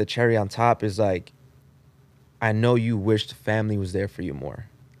dad, but the cherry on top is like, I know you wished family was there for you more.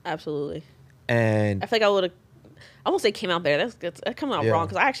 Absolutely. And I feel like I would have. I won't say came out better. That's coming out wrong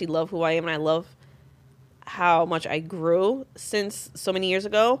because I actually love who I am and I love how much I grew since so many years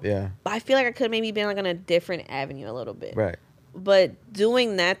ago. Yeah. But I feel like I could have maybe been like on a different avenue a little bit. Right. But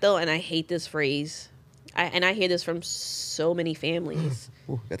doing that though, and I hate this phrase, and I hear this from so many families.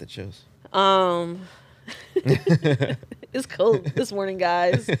 Ooh, got the chills. It's cold this morning,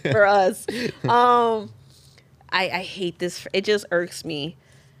 guys, for us. I hate this. It just irks me.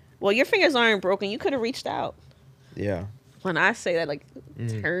 Well, your fingers aren't broken. You could have reached out. Yeah. When I say that, like,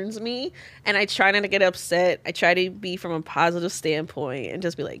 turns me, and I try not to get upset. I try to be from a positive standpoint and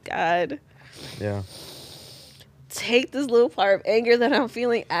just be like, God, yeah, take this little part of anger that I'm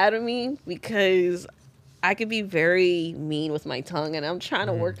feeling out of me, because I could be very mean with my tongue, and I'm trying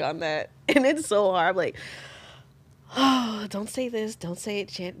to work on that, and it's so hard. I'm like, oh, don't say this, don't say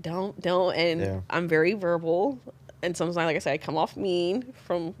it, don't, and I'm very verbal. And sometimes, like I said, I come off mean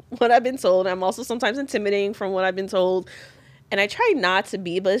from what I've been told. I'm also sometimes intimidating from what I've been told. And I try not to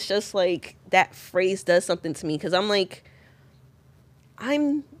be, but it's just like that phrase does something to me. Because I'm like,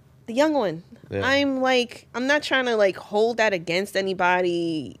 I'm the young one. Yeah. I'm not trying to like hold that against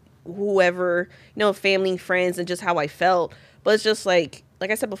anybody, whoever, family, friends, and just how I felt. But it's just like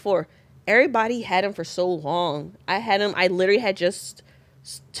I said before, everybody had him for so long. I literally had just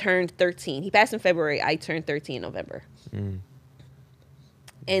turned 13. He passed in February. I turned 13 in November.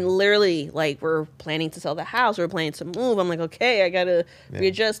 And literally, like, we're planning to sell the house. We're planning to move. I'm like, okay, I got to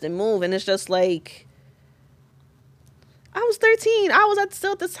readjust and move. And it's just like, I was 13. I was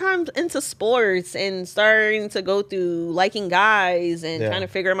still at this time into sports and starting to go through liking guys and trying to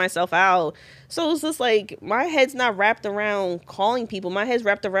figure myself out. So it's just like, my head's not wrapped around calling people. My head's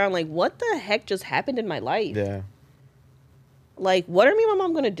wrapped around, like, what the heck just happened in my life? Yeah. Like, what are me and my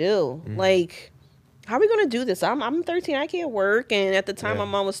mom going to do? Like, how are we going to do this? I'm 13. I can't work. And at the time, my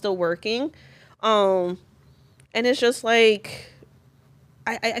mom was still working. And it's just like,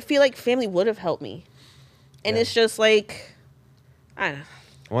 I feel like family would have helped me. And it's just like, I don't know.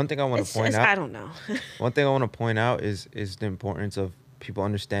 One thing I want to point out. I don't know. One thing I want to point out is the importance of people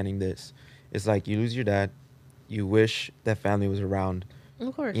understanding this. It's like, you lose your dad. You wish that family was around.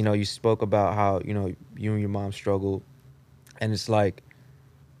 Of course. You spoke about how, you and your mom struggled. And it's like,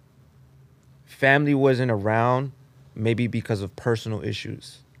 family wasn't around maybe because of personal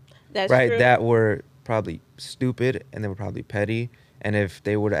issues. That's right? True. That were probably stupid and they were probably petty. And if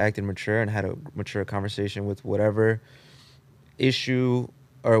they would have acted mature and had a mature conversation with whatever issue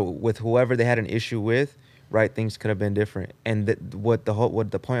or with whoever they had an issue with, right, things could have been different. And what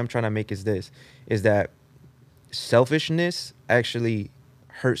the point I'm trying to make is this, is that selfishness actually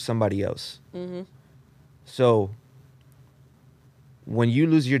hurts somebody else. Mm-hmm. So when you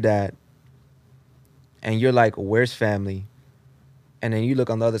lose your dad and you're like, where's family? And then you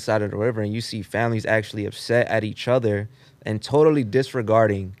look on the other side of the river and you see families actually upset at each other and totally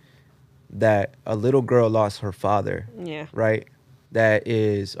disregarding that a little girl lost her father. Yeah. Right? That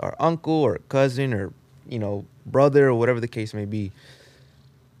is our uncle or cousin or, brother or whatever the case may be.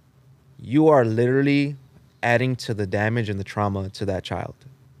 You are literally adding to the damage and the trauma to that child.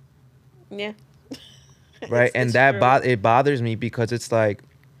 Yeah. Right? And it bothers me because it's like,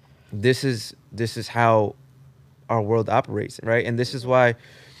 this is how our world operates, right? And this is why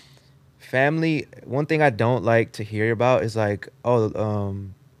family, one thing I don't like to hear about is like,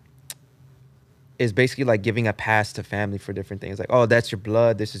 is basically like giving a pass to family for different things. Like, oh, that's your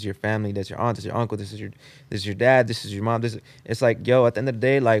blood, this is your family, that's your aunt, that's your uncle, this is your dad, this is your mom. It's like, yo, at the end of the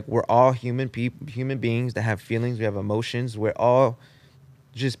day, like, we're all human beings that have feelings, we have emotions, we're all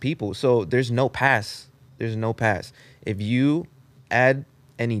just people. So there's no pass. There's no pass. If you add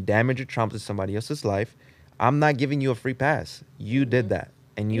any damage or trauma to somebody else's life, I'm not giving you a free pass. You did that.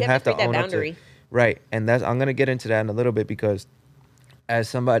 And you have to own up to it. Right. And I'm going to get into that in a little bit, because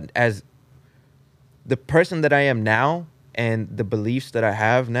as the person that I am now and the beliefs that I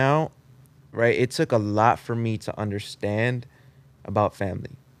have now, right, it took a lot for me to understand about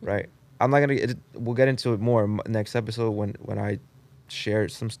family, right? I'm not going to, we'll get into it more next episode when I share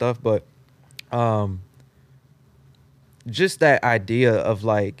some stuff, but just that idea of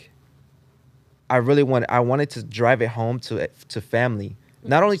like, I wanted to drive it home to family,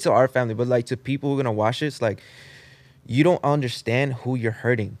 not only to our family, but like to people who are gonna watch it. It's like, you don't understand who you're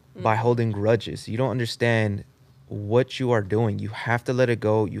hurting by holding grudges. You don't understand what you are doing. You have to let it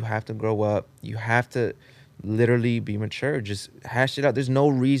go. You have to grow up. You have to literally be mature. Just hash it out. There's no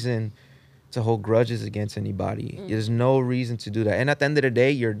reason to hold grudges against anybody. There's no reason to do that. And at the end of the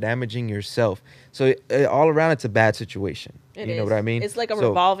day, you're damaging yourself. So all around, it's a bad situation. You know what I mean? It's like a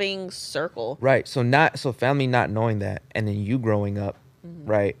revolving circle. Right. So family not knowing that, and then you growing up,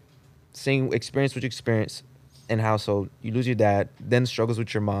 right, seeing experience what you experience in household. You lose your dad, then struggles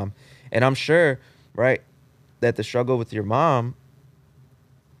with your mom, and I'm sure, right, that the struggle with your mom,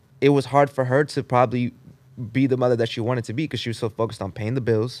 it was hard for her to probably be the mother that she wanted to be because she was so focused on paying the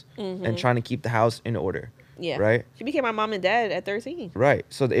bills and trying to keep the house in order. Yeah. Right. She became my mom and dad at 13. Right.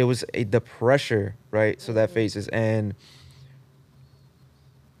 So it was the pressure, right? So that faces. And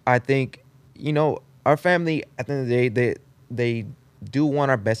I think, our family, at the end of the day, they do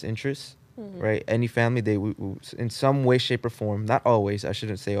want our best interests, right? Any family, we, in some way, shape, or form, not always, I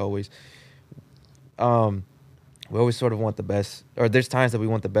shouldn't say always, we always sort of want the best, or there's times that we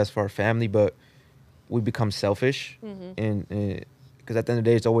want the best for our family, but we become selfish, and because at the end of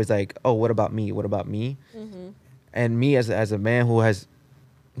the day, it's always like, oh, what about me? What about me? And me as a man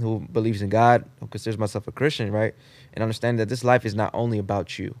who believes in God, who considers myself a Christian, right, and understand that this life is not only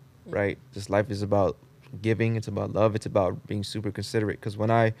about you, right? This life is about giving. It's about love. It's about being super considerate. Because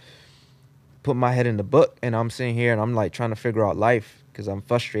when I put my head in the book and I'm sitting here and I'm like trying to figure out life because I'm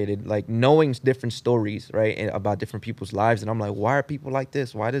frustrated, like knowing different stories, right, and about different people's lives, and I'm like, why are people like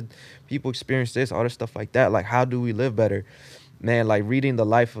this? Why did people experience this? All this stuff like that. Like, how do we live better? Man, like reading the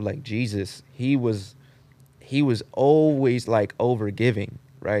life of like Jesus, he was always like over giving,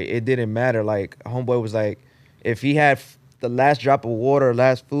 right? It didn't matter. Like, homeboy was like, if he had the last drop of water, or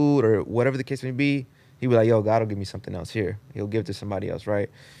last food, or whatever the case may be, he was like, yo, God will give me something else here. He'll give it to somebody else, right?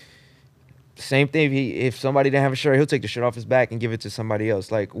 Same thing. If somebody didn't have a shirt, he'll take the shirt off his back and give it to somebody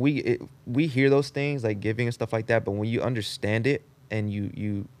else. Like, we hear those things, like giving and stuff like that, but when you understand it and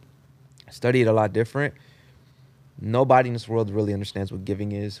you study it a lot different, nobody in this world really understands what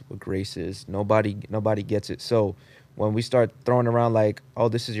giving is, what grace is. Nobody gets it. So when we start throwing around like, oh,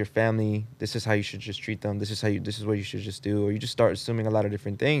 this is your family, this is how you should just treat them, this is what you should just do, or you just start assuming a lot of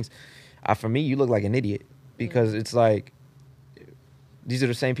different things, for me, you look like an idiot, because it's like, these are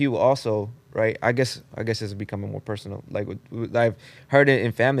the same people also, right? I guess it's becoming more personal. Like, I've heard it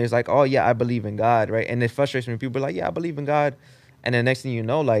in family. It's like, oh yeah, I believe in God, right? And it frustrates me when people are like, yeah, I believe in God, and the next thing you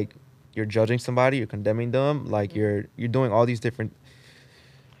know, like, you're judging somebody, you're condemning them, like you're doing all these different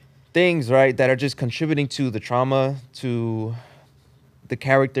things, right, that are just contributing to the trauma, to the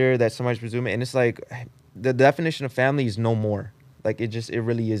character that somebody's presuming. And it's like, the definition of family is no more. Like, it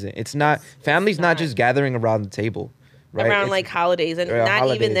really isn't. It's not, family's not just gathering around the table, right? Around like holidays, and not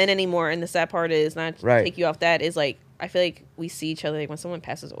even then anymore. And the sad part is, not to take you off that, is like, I feel like we see each other like when someone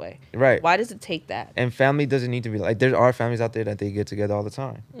passes away. Right. Why does it take that? And family doesn't need to be like, there are families out there that they get together all the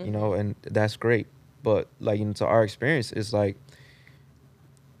time, and that's great. But like, to our experience, it's like,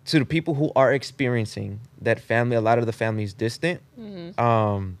 to the people who are experiencing that family, a lot of the family is distant.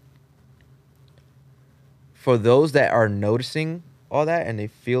 For those that are noticing all that and they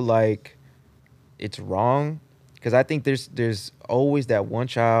feel like it's wrong, because I think there's always that one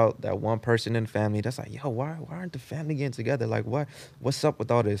child, that one person in the family that's like, yo, why aren't the family getting together? Like, what's up with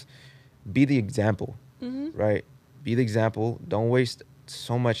all this? Be the example, right? Be the example. Don't waste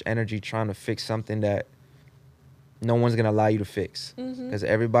so much energy trying to fix something that no one's gonna allow you to fix, because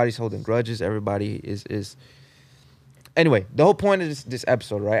everybody's holding grudges. Everybody is. Anyway, the whole point of this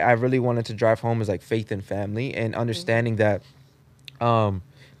episode, right, I really wanted to drive home is like faith in family and understanding that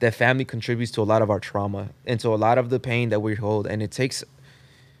that family contributes to a lot of our trauma and to a lot of the pain that we hold. And it takes,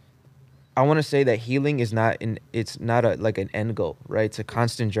 I want to say that healing is it's not like an end goal, right? It's a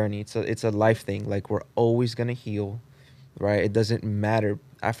constant journey. It's a life thing. Like, we're always gonna heal, right? It doesn't matter.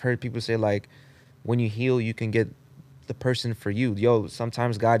 I've heard people say, like, when you heal, you can get the person for you. Yo,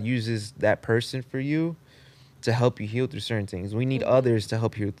 sometimes God uses that person for you to help you heal through certain things. We need others to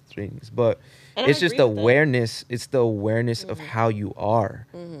help you through things, but it's just the awareness. It's the awareness of how you are.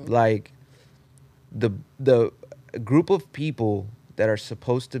 Like, the group of people that are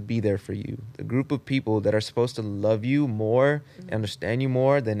supposed to be there for you, the group of people that are supposed to love you more, understand you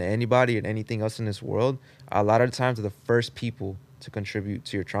more than anybody and anything else in this world, a lot of the times are the first people to contribute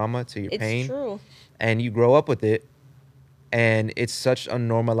to your trauma, to your pain. It's true. And you grow up with it, and it's such a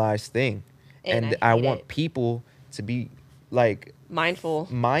normalized thing. And I want people to be like mindful.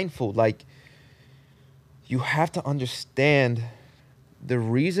 Like, you have to understand the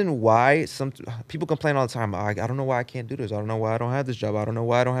reason why some people complain all the time, I don't know why I can't do this. I don't know why I don't have this job. I don't know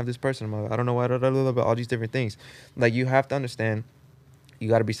why I don't have this person. I don't know why, all these different things. Like, you have to understand, you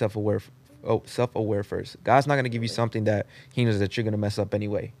got to be self-aware. Self-aware first. God's not going to give you something that he knows that you're going to mess up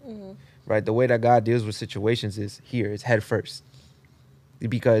anyway. Mm-hmm. Right? The way that God deals with situations is here. It's head first.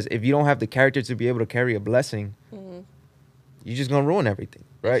 Because if you don't have the character to be able to carry a blessing, mm-hmm. you're just going to ruin everything.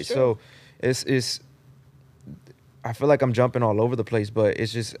 Right? So it's I feel like I'm jumping all over the place, but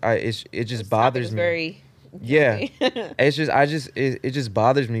it's just it just bothers me. Very yeah. It just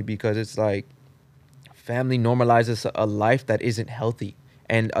bothers me because it's like family normalizes a life that isn't healthy.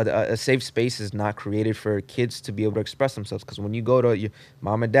 And a safe space is not created for kids to be able to express themselves. Because when you go to your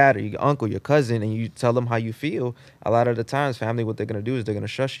mom and dad or your uncle, your cousin, and you tell them how you feel, a lot of the times, family, what they're going to do is they're going to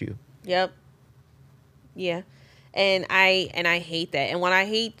shush you. Yep. Yeah. And I hate that. And what I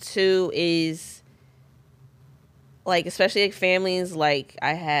hate, too, is, like, especially like families, like,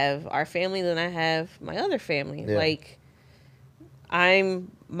 I have our family, then I have my other family. Yeah. Like,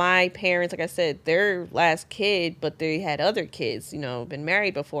 my parents, like I said, their last kid, but they had other kids, been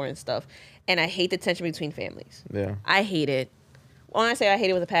married before and stuff. And I hate the tension between families. Yeah. I hate it. When I say I hate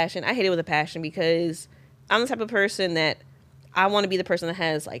it with a passion, I hate it with a passion because I'm the type of person that I want to be the person that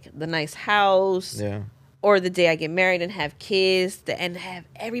has, like, the nice house. Yeah. Or the day I get married and have kids and have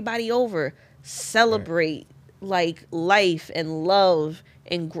everybody over, celebrate, like, life and love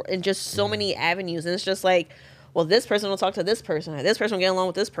and just so many avenues. And it's just like, well, this person will talk to this person, or this person will get along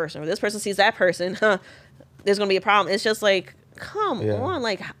with this person, or this person sees that person, there's going to be a problem. It's just like, come on,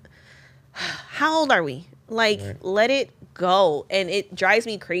 like, how old are we? Like, let it go. And it drives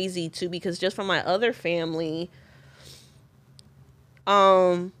me crazy, too, because just from my other family,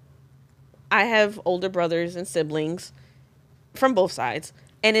 I have older brothers and siblings from both sides.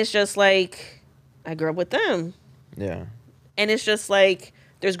 And it's just like, I grew up with them. Yeah. And it's just like,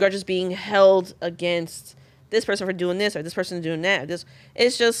 there's grudges being held against this person for doing this or this person doing that.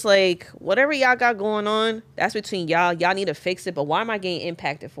 It's just like, whatever y'all got going on, that's between y'all. Y'all need to fix it, but why am I getting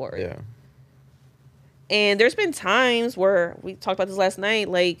impacted for it? Yeah. And there's been times where, we talked about this last night,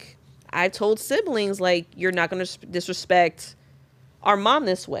 like, I've told siblings, like, you're not going to disrespect our mom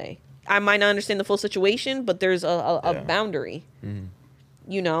this way. I might not understand the full situation, but there's a boundary, And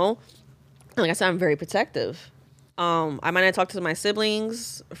like I said, I'm very protective. I might not talk to my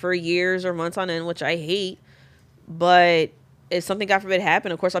siblings for years or months on end, which I hate. But if something, God forbid,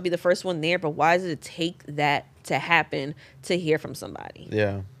 happened, of course, I'll be the first one there. But why does it take that to happen to hear from somebody?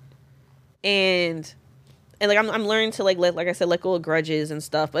 Yeah. And like, I'm learning to, like I said, let go of grudges and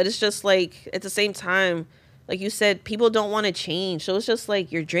stuff. But it's just like, at the same time, like you said, people don't want to change. So it's just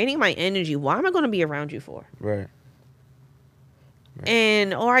like, you're draining my energy. Why am I going to be around you for? Right.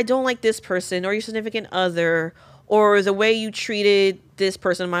 And, or I don't like this person or your significant other or the way you treated this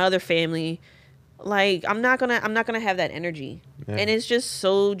person, my other family. Like, I'm not gonna have that energy. Yeah. And it's just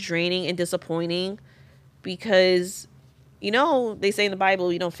so draining and disappointing because, they say in the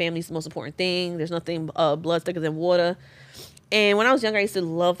Bible, family's the most important thing. There's nothing blood thicker than water. And when I was younger, I used to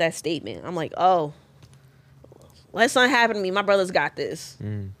love that statement. I'm like, oh, let's not happen to me. My brother's got this.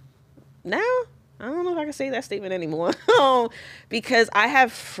 Now, I don't know if I can say that statement anymore because I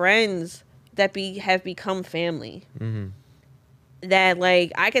have friends that have become family. Mm-hmm. That,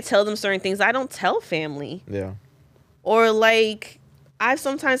 like, I could tell them certain things I don't tell family. Yeah. Or, like, I've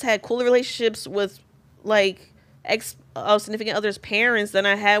sometimes had cooler relationships with, like, significant other's parents than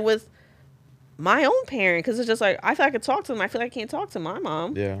I had with my own parent. Because it's just like, I feel like I could talk to them. I feel like I can't talk to my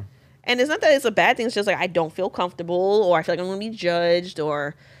mom. Yeah. And it's not that it's a bad thing. It's just like, I don't feel comfortable or I feel like I'm going to be judged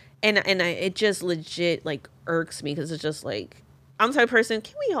or... And it just legit, like, irks me because it's just like, I'm the type of person,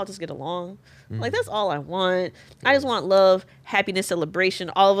 can we all just get along? Like, that's all I want. Yeah. I just want love, happiness,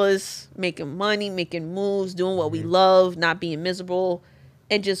 celebration. All of us making money, making moves, doing what we love, not being miserable,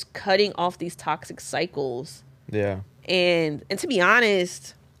 and just cutting off these toxic cycles. Yeah. And to be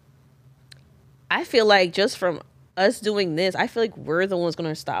honest, I feel like just from us doing this, I feel like we're the ones going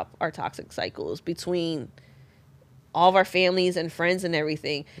to stop our toxic cycles between all of our families and friends and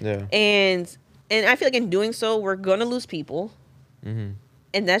everything. Yeah. And I feel like in doing so, we're going to lose people. Mm-hmm.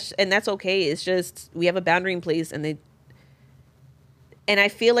 And that's okay. It's just, we have a boundary in place and I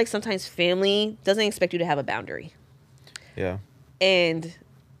feel like sometimes family doesn't expect you to have a boundary. Yeah. And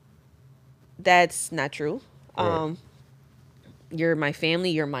that's not true. Right. You're my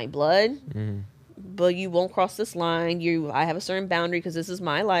family, you're my blood, but you won't cross this line. I have a certain boundary because this is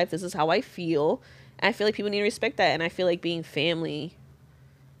my life. This is how I feel. And I feel like people need to respect that. And I feel like being family,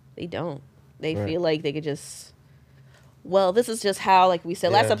 they don't. They feel like they could just, well, this is just how, like we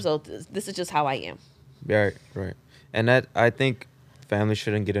said last episode, this is just how I am. Right. And that, I think family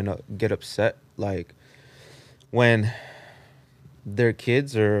shouldn't get upset like when their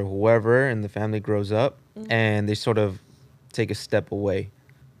kids or whoever in the family grows up and they sort of take a step away,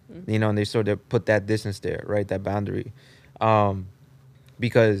 you know, and they sort of put that distance there, right? That boundary. Um,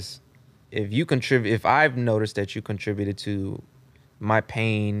 because if I've noticed that you contributed to my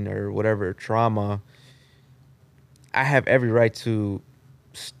pain or whatever trauma, I have every right to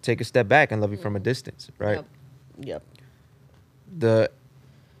take a step back and love you from a distance, right? Yep. Yep. The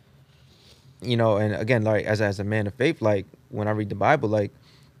You know, and again, like as a man of faith, like when I read the Bible, like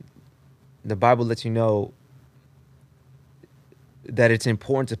the Bible lets you know that it's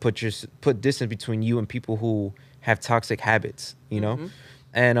important to put distance between you and people who have toxic habits, you know,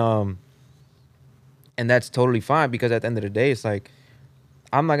 and and that's totally fine because at the end of the day, it's like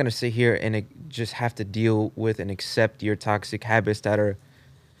I'm not gonna sit here and just have to deal with and accept your toxic habits that are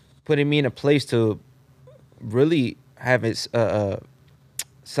putting me in a place to really have its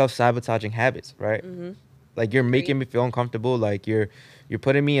self-sabotaging habits, right? Like you're making me feel uncomfortable. Like you're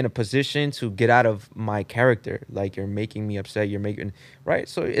putting me in a position to get out of my character. Like you're making me upset. You're making right.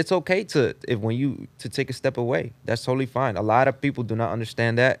 So it's okay to take a step away. That's totally fine. A lot of people do not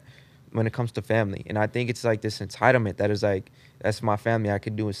understand that when it comes to family, and I think it's like this entitlement that is like that's my family. I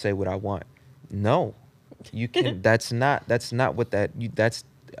can do and say what I want. No, you can. That's not what that's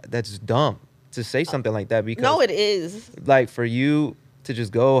dumb to say something like that because No, it is. like for you to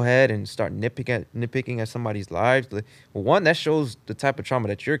just go ahead and start nitpicking at somebody's lives. Well, one, that shows the type of trauma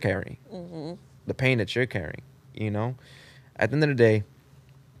that you're carrying, the pain that you're carrying. You know, at the end of the day,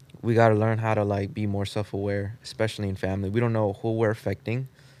 we got to learn how to like be more self-aware, especially in family. We don't know who we're affecting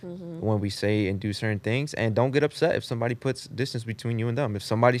when we say and do certain things, and don't get upset if somebody puts distance between you and them. If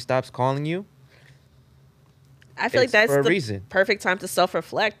somebody stops calling you, I feel like that's for a the reason. Perfect time to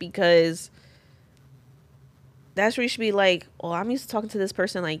self-reflect because that's where you should be like, well, I'm used to talking to this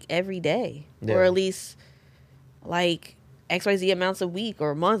person like every day or at least like XYZ amounts a week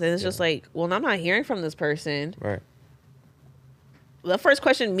or a month. And it's just like, well, I'm not hearing from this person. Right. The first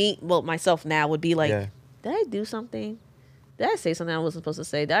question myself now would be like, did I do something? Did I say something I wasn't supposed to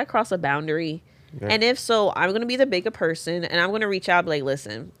say? Did I cross a boundary? Yeah. And if so, I'm going to be the bigger person and I'm going to reach out and be like,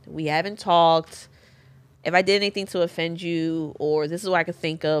 listen, we haven't talked. If I did anything to offend you or this is what I could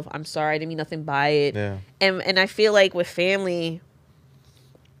think of, I'm sorry. I didn't mean nothing by it. Yeah. And I feel like with family,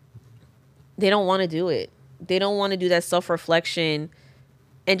 they don't want to do it. They don't want to do that self-reflection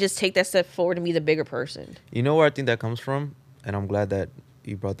and just take that step forward and be the bigger person. You know where I think that comes from? And I'm glad that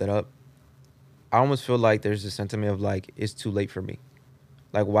you brought that up. I almost feel like there's a sentiment of like, it's too late for me.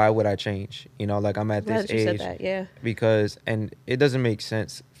 Like, why would I change? You know, like I'm at this age. Said that, yeah. Because, and it doesn't make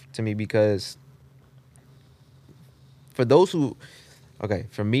sense to me because for those who, okay,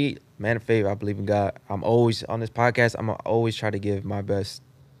 for me, man of faith, I believe in God. I'm always, on this podcast, I'm always try to give my best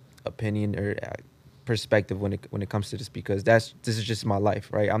opinion or perspective when it comes to this because this is just my life,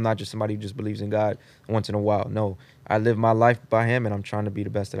 right? I'm not just somebody who just believes in God once in a while. No, I live my life by him and I'm trying to be the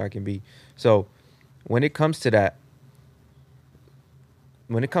best that I can be. So when it comes to that,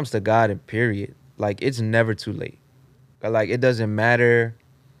 when it comes to God and period, like it's never too late. Like it doesn't matter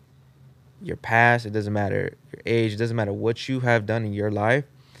your past, it doesn't matter your age, it doesn't matter what you have done in your life.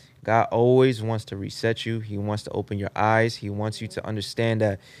 God always wants to reset you. He wants to open your eyes. He wants you to understand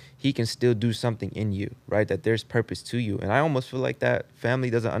that he can still do something in you, right? That there's purpose to you. And I almost feel like that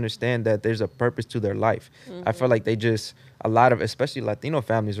family doesn't understand that there's a purpose to their life. I feel like they just, a lot of, especially Latino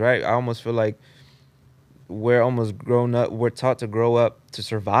families, right? I almost feel like we're almost grown up, we're taught to grow up to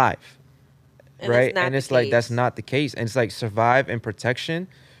survive, right? And it's like, that's not the case. And it's like survive and protection.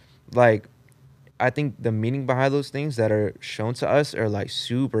 Like, I think the meaning behind those things that are shown to us are like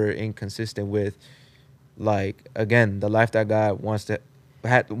super inconsistent with, like, again, the life that God wants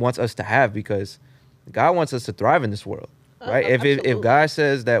us to have, because God wants us to thrive in this world, right? If God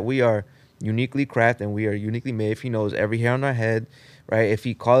says that we are uniquely crafted and we are uniquely made, if he knows every hair on our head, right? If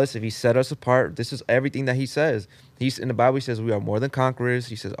he called us, if he set us apart, this is everything that he says. He's in the Bible, he says we are more than conquerors.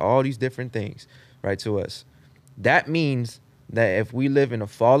 He says all these different things, right, to us. That means that if we live in a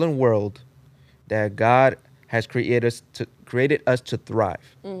fallen world, that God has created us to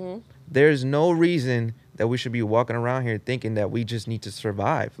thrive. There's no reason that we should be walking around here thinking that we just need to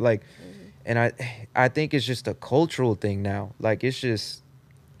survive. Like, and I think it's just a cultural thing now. Like, it's just,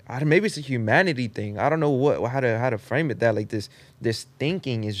 maybe it's a humanity thing. I don't know how to frame it. That like this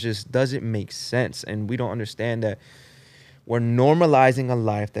thinking is just doesn't make sense, and we don't understand that we're normalizing a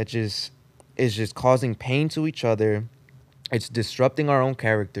life that just is just causing pain to each other. It's disrupting our own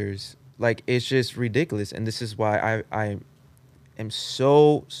characters. Like, it's just ridiculous. And this is why I am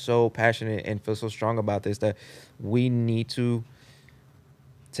so passionate and feel so strong about this, that we need to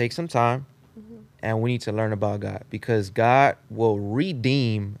take some time, and we need to learn about God, because God will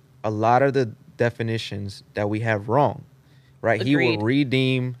redeem a lot of the definitions that we have wrong, right? Agreed. He will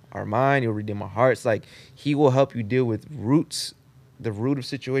redeem our mind. He'll redeem our hearts. Like, he will help you deal with the root of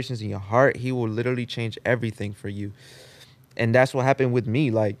situations in your heart. He will literally change everything for you. And that's what happened with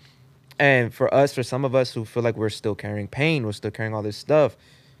me. Like, and for some of us who feel like we're still carrying pain, we're still carrying all this stuff,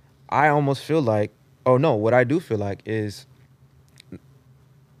 I almost feel like, oh no, what I do feel like is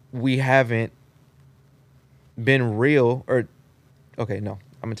we haven't been real, or okay, no,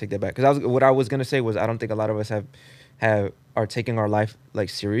 I'm gonna take that back, because what I was gonna say was, I don't think a lot of us are taking our life like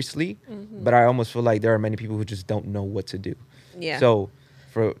seriously, but I almost feel like there are many people who just don't know what to do. Yeah. So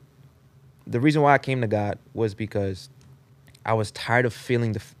for the reason why I came to God was because I was tired of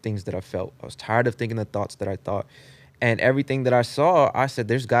feeling the things that I felt. I was tired of thinking the thoughts that I thought, and everything that I saw, I said,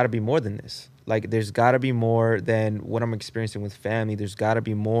 there's got to be more than this. Like, there's got to be more than what I'm experiencing with family. There's got to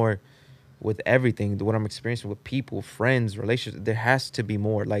be more with everything, what I'm experiencing with people, friends, relationships. There has to be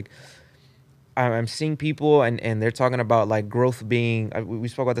more. Like, I'm seeing people, and they're talking about like growth being, we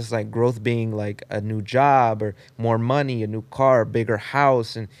spoke about this, like growth being like a new job or more money, a new car, a bigger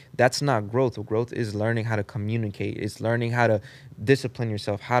house. And that's not growth. Growth is learning how to communicate. It's learning how to discipline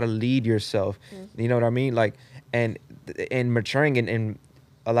yourself, how to lead yourself. You know what I mean? Like, and maturing, and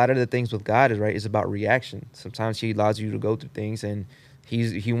a lot of the things with God is about reaction. Sometimes he allows you to go through things, and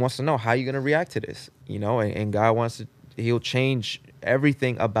he wants to know how you're going to react to this, you know, and God he'll change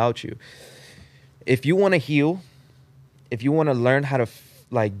everything about you. If you want to heal, if you want to learn how to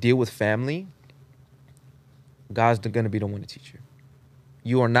like deal with family, God's going to be the one to teach you.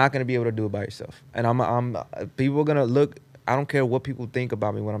 You are not going to be able to do it by yourself. And people are going to look, I don't care what people think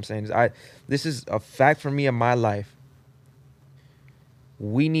about me. What I'm saying is, this is a fact for me in my life.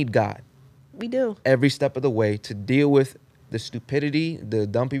 We need God. We do. Every step of the way to deal with the stupidity, the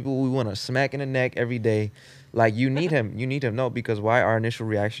dumb people we want to smack in the neck every day. Like, you need him. You need him. No, because why? Our initial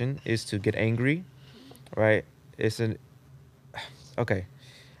reaction is to get angry, right? Okay.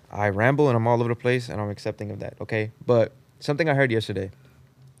 I ramble and I'm all over the place, and I'm accepting of that, okay? But something I heard yesterday,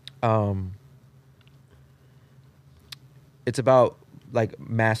 it's about like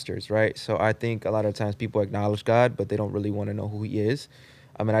masters, right? So I think a lot of times people acknowledge God, but they don't really want to know who he is.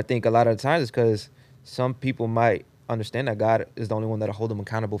 I mean, I think a lot of the times it's because some people might understand that God is the only one that'll hold them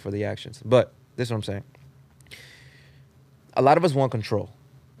accountable for the actions. But this is what I'm saying. A lot of us want control.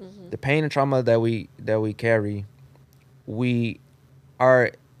 The pain and trauma that we carry, we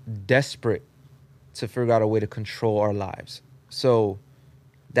are desperate to figure out a way to control our lives. So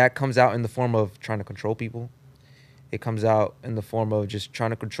that comes out in the form of trying to control people. It comes out in the form of just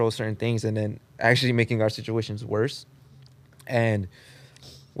trying to control certain things and then actually making our situations worse. And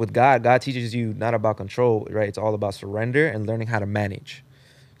with God, God teaches you not about control, right? It's all about surrender and learning how to manage.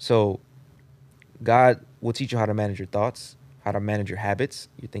 So God will teach you how to manage your thoughts, how to manage your habits,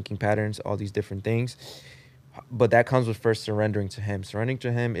 your thinking patterns, all these different things. But that comes with first surrendering to him. Surrendering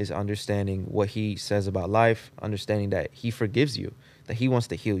to him is understanding what he says about life, understanding that he forgives you, that he wants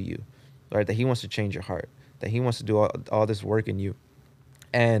to heal you, right? That he wants to change your heart, that he wants to do all this work in you.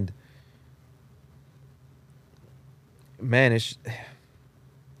 And man, it's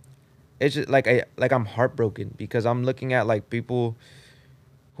just like I'm heartbroken, because I'm looking at like people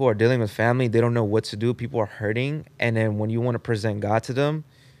who are dealing with family. They don't know what to do. People are hurting. And then when you want to present God to them,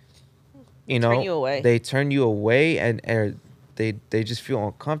 they turn you away, and they just feel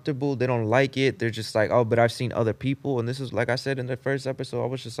uncomfortable. They don't like it. They're just like, oh, but I've seen other people. And this is, like I said in the first episode, I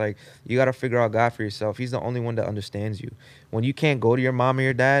was just like, you got to figure out God for yourself. He's the only one that understands you. When you can't go to your mom or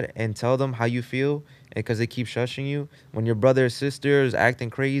your dad and tell them how you feel, because they keep shushing you, when your brother or sister is acting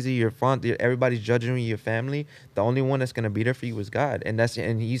crazy, everybody's judging you, your family, the only one that's going to be there for you is God. And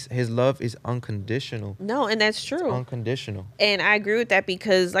his love is unconditional. No, and that's true. It's unconditional. And I agree with that,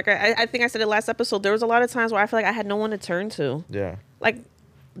 because like I think I said it last episode, there was a lot of times where I feel like I had no one to turn to. Yeah. Like,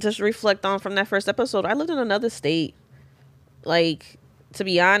 just reflect on from that first episode, I lived in another state. Like, to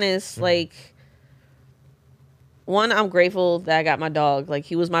be honest, like, one, I'm grateful that I got my dog. Like,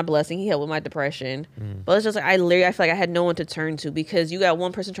 he was my blessing. He helped with my depression. But it's just like, I feel like I had no one to turn to, because you got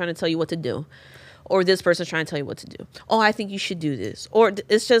one person trying to tell you what to do, or this person trying to tell you what to do. Oh, I think you should do this. Or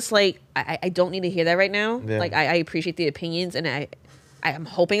it's just like, I don't need to hear that right now. Yeah. Like, I appreciate the opinions, and I'm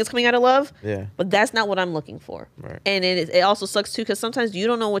hoping it's coming out of love. Yeah. But that's not what I'm looking for. Right. And it also sucks too, because sometimes you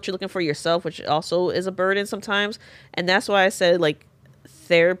don't know what you're looking for yourself, which also is a burden sometimes. And that's why I said, like,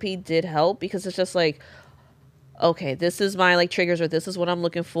 therapy did help, because it's just like, okay, this is my like triggers, or this is what I'm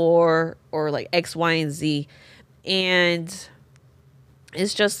looking for, or like X, Y, and Z. And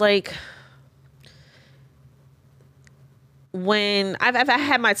it's just like, when I've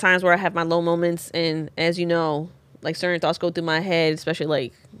had my times where I have my low moments, and as you know, like certain thoughts go through my head,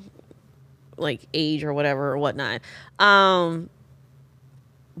 especially like age or whatever or whatnot. But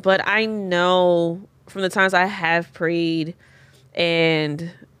I know from the times I have prayed,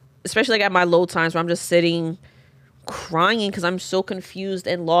 and especially like at my low times where I'm just sitting crying because I'm so confused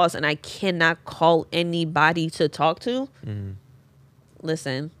and lost and I cannot call anybody to talk to.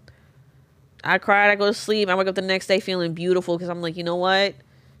 Listen, I cried, I go to sleep, I wake up the next day feeling beautiful because I'm like, you know what?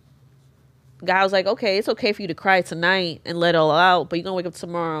 God was like, okay, it's okay for you to cry tonight and let it all out, but you're going to wake up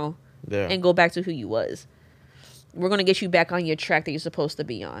tomorrow and go back to who you was. We're going to get you back on your track that you're supposed to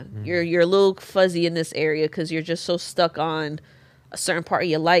be on. You're a little fuzzy in this area because you're just so stuck on a certain part of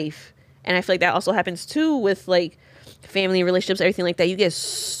your life. And I feel like that also happens too with like family relationships, everything like that. You get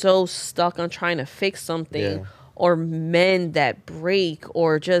so stuck on trying to fix something or mend that break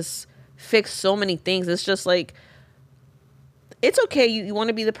or just fix so many things. It's just like, it's okay. You want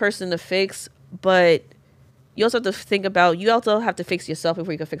to be the person to fix, but you also have to think about, you also have to fix yourself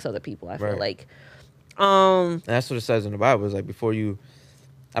before you can fix other people. I feel like, and that's what it says in the Bible. It's like before you,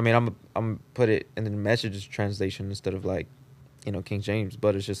 I mean, I'm put it in the Message translation instead of like, you know, King James,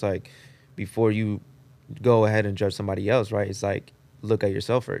 but it's just like before you go ahead and judge somebody else, right? It's like, look at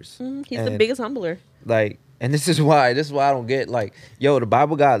yourself first. He's the biggest humbler. Like, and this is why I don't get, like, yo, the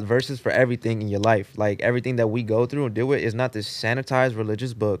Bible got verses for everything in your life. Like, everything that we go through and deal with is not this sanitized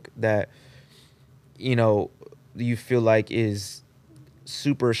religious book that, you know, you feel like is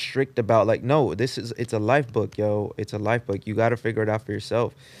super strict about. Like, no, it's a life book, yo. It's a life book. You got to figure it out for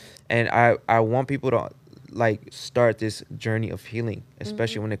yourself. And I want people to, like, start this journey of healing,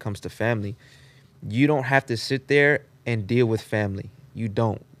 especially when it comes to family. You don't have to sit there and deal with family. You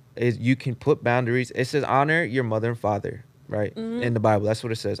don't. You can put boundaries. It says honor your mother and father, right? In the Bible, that's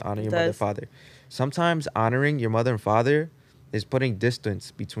what it says. Honor your mother and father. Sometimes honoring your mother and father is putting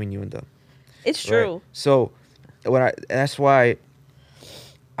distance between you and them. It's true. Right? So that's why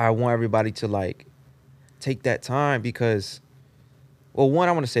I want everybody to, like, take that time because, well, one,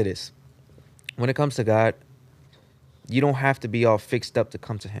 I want to say this. When it comes to God, you don't have to be all fixed up to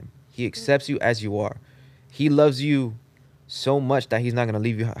come to him. He accepts you as you are. He loves you so much that he's not going to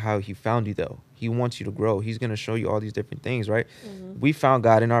leave you how he found you, though. He wants you to grow. He's going to show you all these different things, right? We found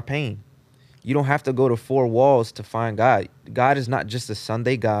God in our pain. You don't have to go to four walls to find God. God is not just a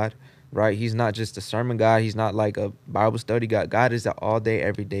Sunday God, right? He's not just a sermon God. He's not like a Bible study God. God is an all-day,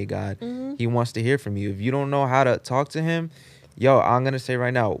 everyday God. He wants to hear from you. If you don't know how to talk to him, yo, I'm going to say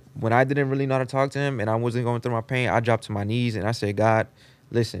right now, when I didn't really know how to talk to him and I wasn't going through my pain, I dropped to my knees and I said, God,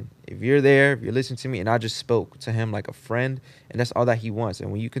 listen, if you're there, if you're listening to me, and I just spoke to him like a friend, and that's all that he wants.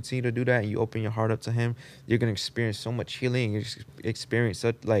 And when you continue to do that and you open your heart up to him, you're going to experience so much healing. You're experience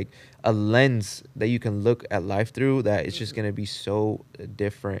such like a lens that you can look at life through that it's just going to be so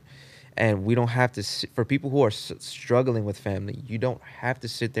different. And we don't have to, for people who are struggling with family, you don't have to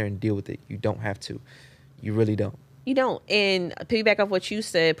sit there and deal with it. You don't have to. You really don't. You don't. And piggyback off what you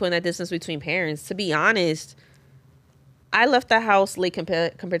said, putting that distance between parents, to be honest, I left the house late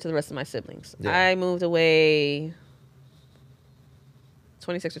compared to the rest of my siblings. Yeah. I moved away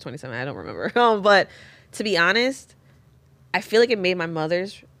 26 or 27. I don't remember. But to be honest, I feel like it made my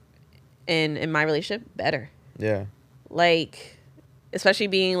mother's and my relationship better. Yeah. Like, especially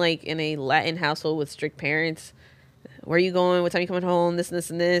being like in a Latin household with strict parents. Where are you going? What time are you coming home? This and this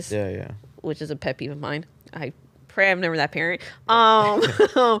and this. Yeah, yeah. Which is a pet peeve of mine. I pray I'm never that parent.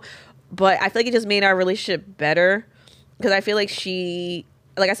 But I feel like it just made our relationship better. Because I feel like she,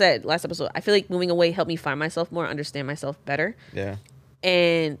 like I said last episode, I feel like moving away helped me find myself more, understand myself better. Yeah.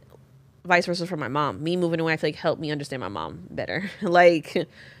 And vice versa for my mom. Me moving away, I feel like helped me understand my mom better. Like,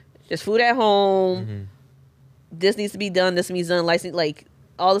 there's food at home. This needs to be done. This needs to be done. License, like,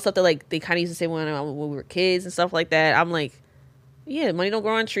 all the stuff that, like, they kind of used to say when we were kids and stuff like that. I'm like, yeah, money don't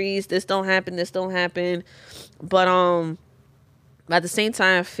grow on trees. This don't happen. This don't happen. But at the same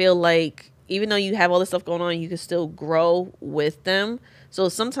time, I feel like even though you have all this stuff going on, you can still grow with them. So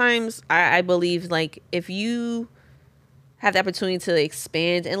sometimes I believe, like, if you have the opportunity to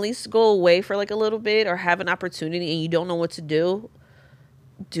expand, at least go away for like a little bit or have an opportunity and you don't know what to do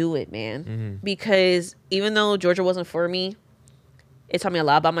it, man. Because even though Georgia wasn't for me, it taught me a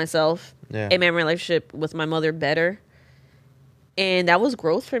lot about myself. Yeah. It made my relationship with my mother better. And that was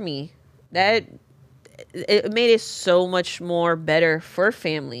growth for me. It made it so much more better for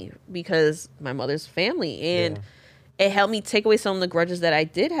family because my mother's family. And it helped me take away some of the grudges that I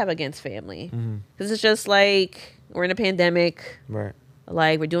did have against family. Because it's just like, we're in a pandemic. Right.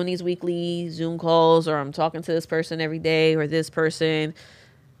 Like, we're doing these weekly Zoom calls, or I'm talking to this person every day, or this person.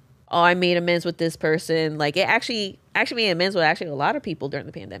 oh, I made amends with this person. Like it actually made amends with actually a lot of people during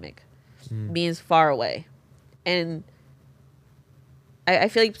the pandemic, being far away. And I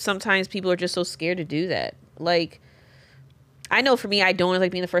feel like sometimes people are just so scared to do that. Like, I know for me, I don't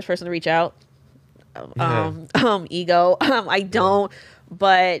like being the first person to reach out. Ego. I don't,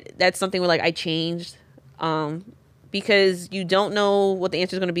 but that's something where like I changed, because you don't know what the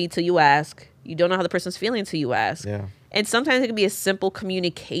answer is going to be till you ask. You don't know how the person's feeling till you ask. Yeah. And sometimes it can be a simple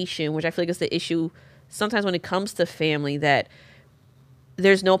communication, which I feel like is the issue sometimes when it comes to family, that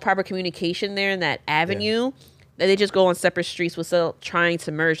there's no proper communication there in that avenue, that they just go on separate streets without trying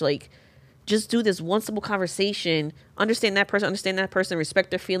to merge. Like, just do this one simple conversation, understand that person,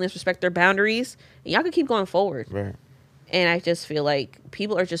 respect their feelings, respect their boundaries, and y'all can keep going forward. Right. And I just feel like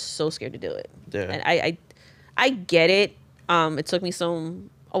people are just so scared to do it. Yeah. And I get it. It took me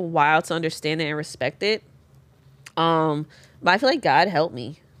a while to understand it and respect it. But I feel like God helped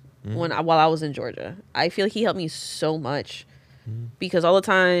me while I was in Georgia. I feel like he helped me so much because all the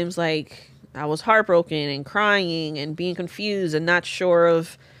times like I was heartbroken and crying and being confused and not sure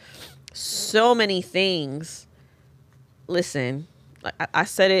of so many things. Listen, I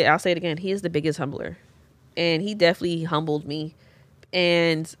said it, I'll say it again. He is the biggest humbler, and he definitely humbled me.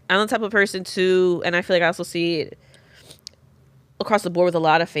 And I'm the type of person too, and I feel like I also see it across the board with a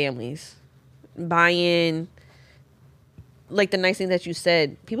lot of families. Buying, like the nice thing that you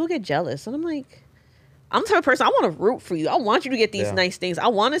said, people get jealous. And I'm like, I'm the type of person, I want to root for you. I want you to get these nice things. I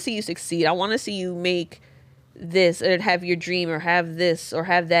want to see you succeed. I want to see you make this or have your dream or have this or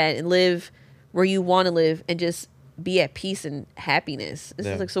have that and live where you want to live and just be at peace and happiness.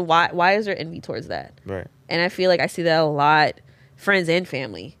 It's like, so why is there envy towards that? Right. And I feel like I see that a lot, friends and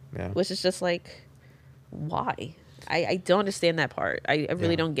family, which is just like, why? I don't understand that part. I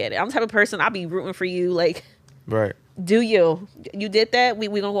really don't get it. I'm the type of person, I'll be rooting for you. Like, right. Do you did that? We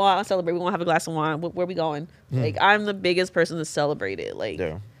gonna go out and celebrate. We gonna have a glass of wine. Where we going? Like, I'm the biggest person to celebrate it. Like,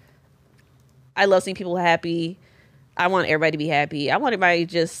 I love seeing people happy. I want everybody to be happy. I want everybody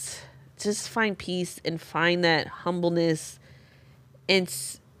to just find peace and find that humbleness and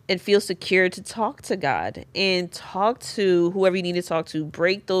feel secure to talk to God and talk to whoever you need to talk to.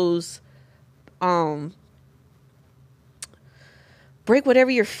 Break those, break whatever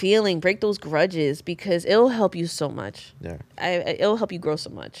you're feeling. Break those grudges because it'll help you so much. Yeah, it'll help you grow so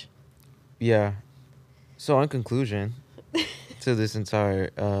much. Yeah. So in conclusion to this entire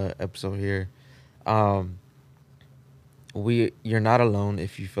episode here, you're not alone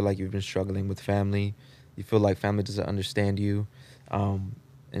if you feel like you've been struggling with family. You feel like family doesn't understand you.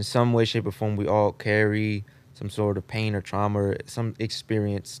 In some way, shape, or form, we all carry some sort of pain or trauma or some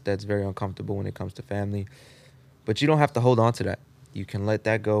experience that's very uncomfortable when it comes to family. But you don't have to hold on to that. You can let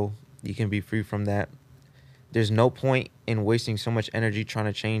that go. You can be free from that. There's no point in wasting so much energy trying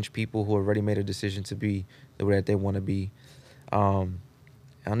to change people who already made a decision to be the way that they want to be.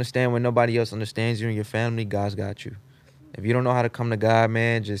 Understand when nobody else understands you and your family, God's got you. If you don't know how to come to God,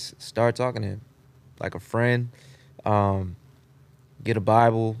 man, just start talking to him like a friend. Get a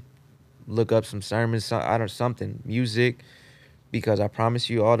Bible, look up some sermons, something, music, because I promise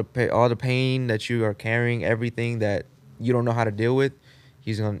you all the pain that you are carrying, everything that you don't know how to deal with,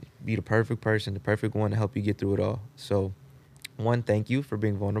 he's going to be the perfect person, the perfect one to help you get through it all. So, one, thank you for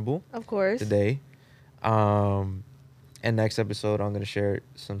being vulnerable. Of course. Today. And next episode, I'm going to share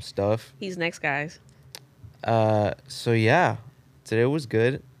some stuff. He's next, guys. So yeah, today was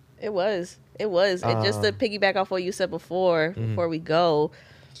good. It was. And just to piggyback off what you said before we go,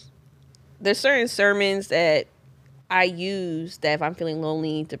 there's certain sermons that I use that if I'm feeling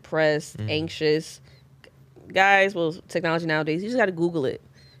lonely, depressed, anxious, guys, well, technology nowadays, you just got to Google it.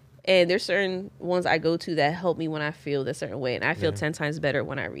 And there's certain ones I go to that help me when I feel that certain way. And I feel 10 times better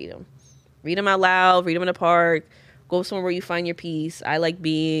when I read them. Read them out loud, read them in the park, go somewhere where you find your peace. I like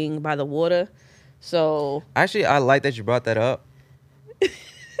being by the water. So actually, I like that you brought that up.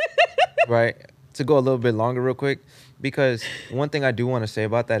 Right? To go a little bit longer real quick, because one thing I do want to say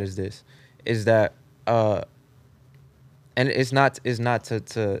about that is that and it's not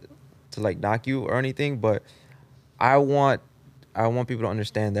to like knock you or anything, but I want people to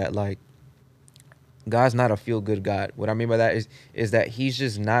understand that like God's not a feel good God. What I mean by that is that he's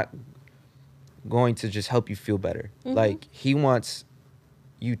just not going to just help you feel better. Like he wants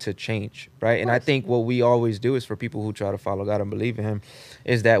you to change, right? And I think what we always do is for people who try to follow God and believe in him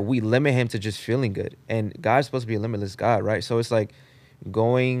is that we limit him to just feeling good. And God's supposed to be a limitless God, right? So it's like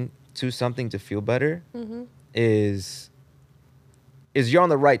going to something to feel better is you're on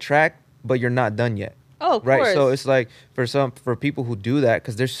the right track, but you're not done yet. Oh, of right? course. So it's like for people who do that,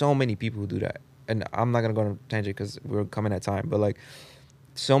 because there's so many people who do that. And I'm not going to go on a tangent because we're coming at time, but like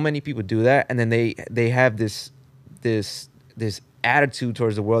so many people do that, and then they have this attitude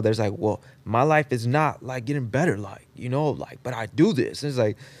towards the world that's like, well, my life is not like getting better, like, you know, like, but I do this. And it's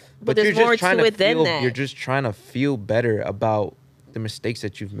like, but you're just trying to feel, you're just trying to feel better about the mistakes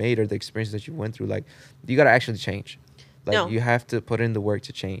that you've made or the experiences that you went through. Like, you got to actually change. Like, you have to put in the work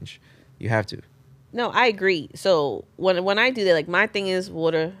to change. You have to. No, I agree. So when I do that, like, my thing is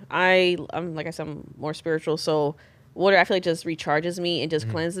water. I'm like I said, I'm more spiritual, so water, I feel like, just recharges me and just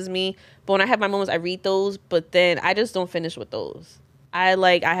cleanses me. But when I have my moments, I read those, but then I just don't finish with those. I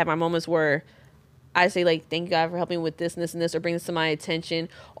have my moments where I say, like, thank you, God, for helping me with this and this and this, or bring this to my attention.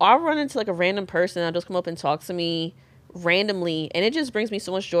 Or I'll run into, like, a random person, I'll just come up and talk to me randomly, and it just brings me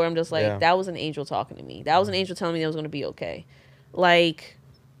so much joy. I'm just like, that was an angel talking to me. That was an angel telling me that I was going to be okay. Like,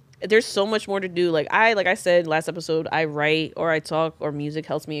 there's so much more to do. Like I said last episode, I write or I talk or music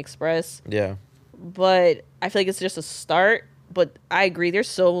helps me express. Yeah. But I feel like it's just a start. But I agree, there's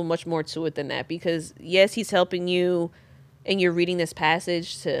so much more to it than that, because yes, he's helping you and you're reading this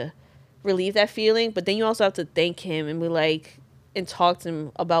passage to relieve that feeling, but then you also have to thank him and be like, and talk to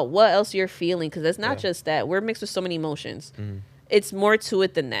him about what else you're feeling, because it's not just that. We're mixed with so many emotions. It's more to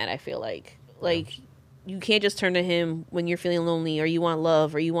it than that, I feel like. You can't just turn to him when you're feeling lonely or you want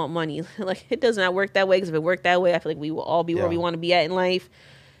love or you want money. Like, it does not work that way, because if it worked that way, I feel like we will all be where we want to be at in life.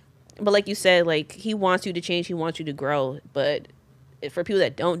 But like you said, like, he wants you to change, he wants you to grow. But for people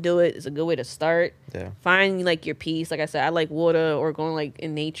that don't do it, it's a good way to start. Find, like, your peace. Like I said, I like water or going, like,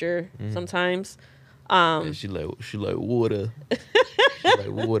 in nature sometimes. She like water. She like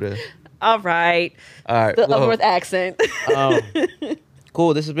water. All right. The up north accent.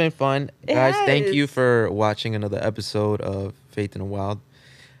 Cool. This has been fun. Guys, has. Thank you for watching another episode of Faith in the Wild.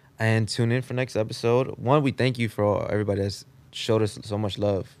 And tune in for next episode. One, we thank you for everybody that's showed us so much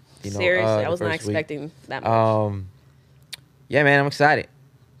love. You know, seriously, I was not expecting that much. Yeah, man, I'm excited.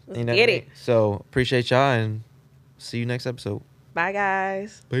 Let's get it. So, appreciate y'all, and see you next episode. Bye,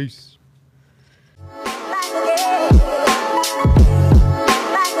 guys. Peace.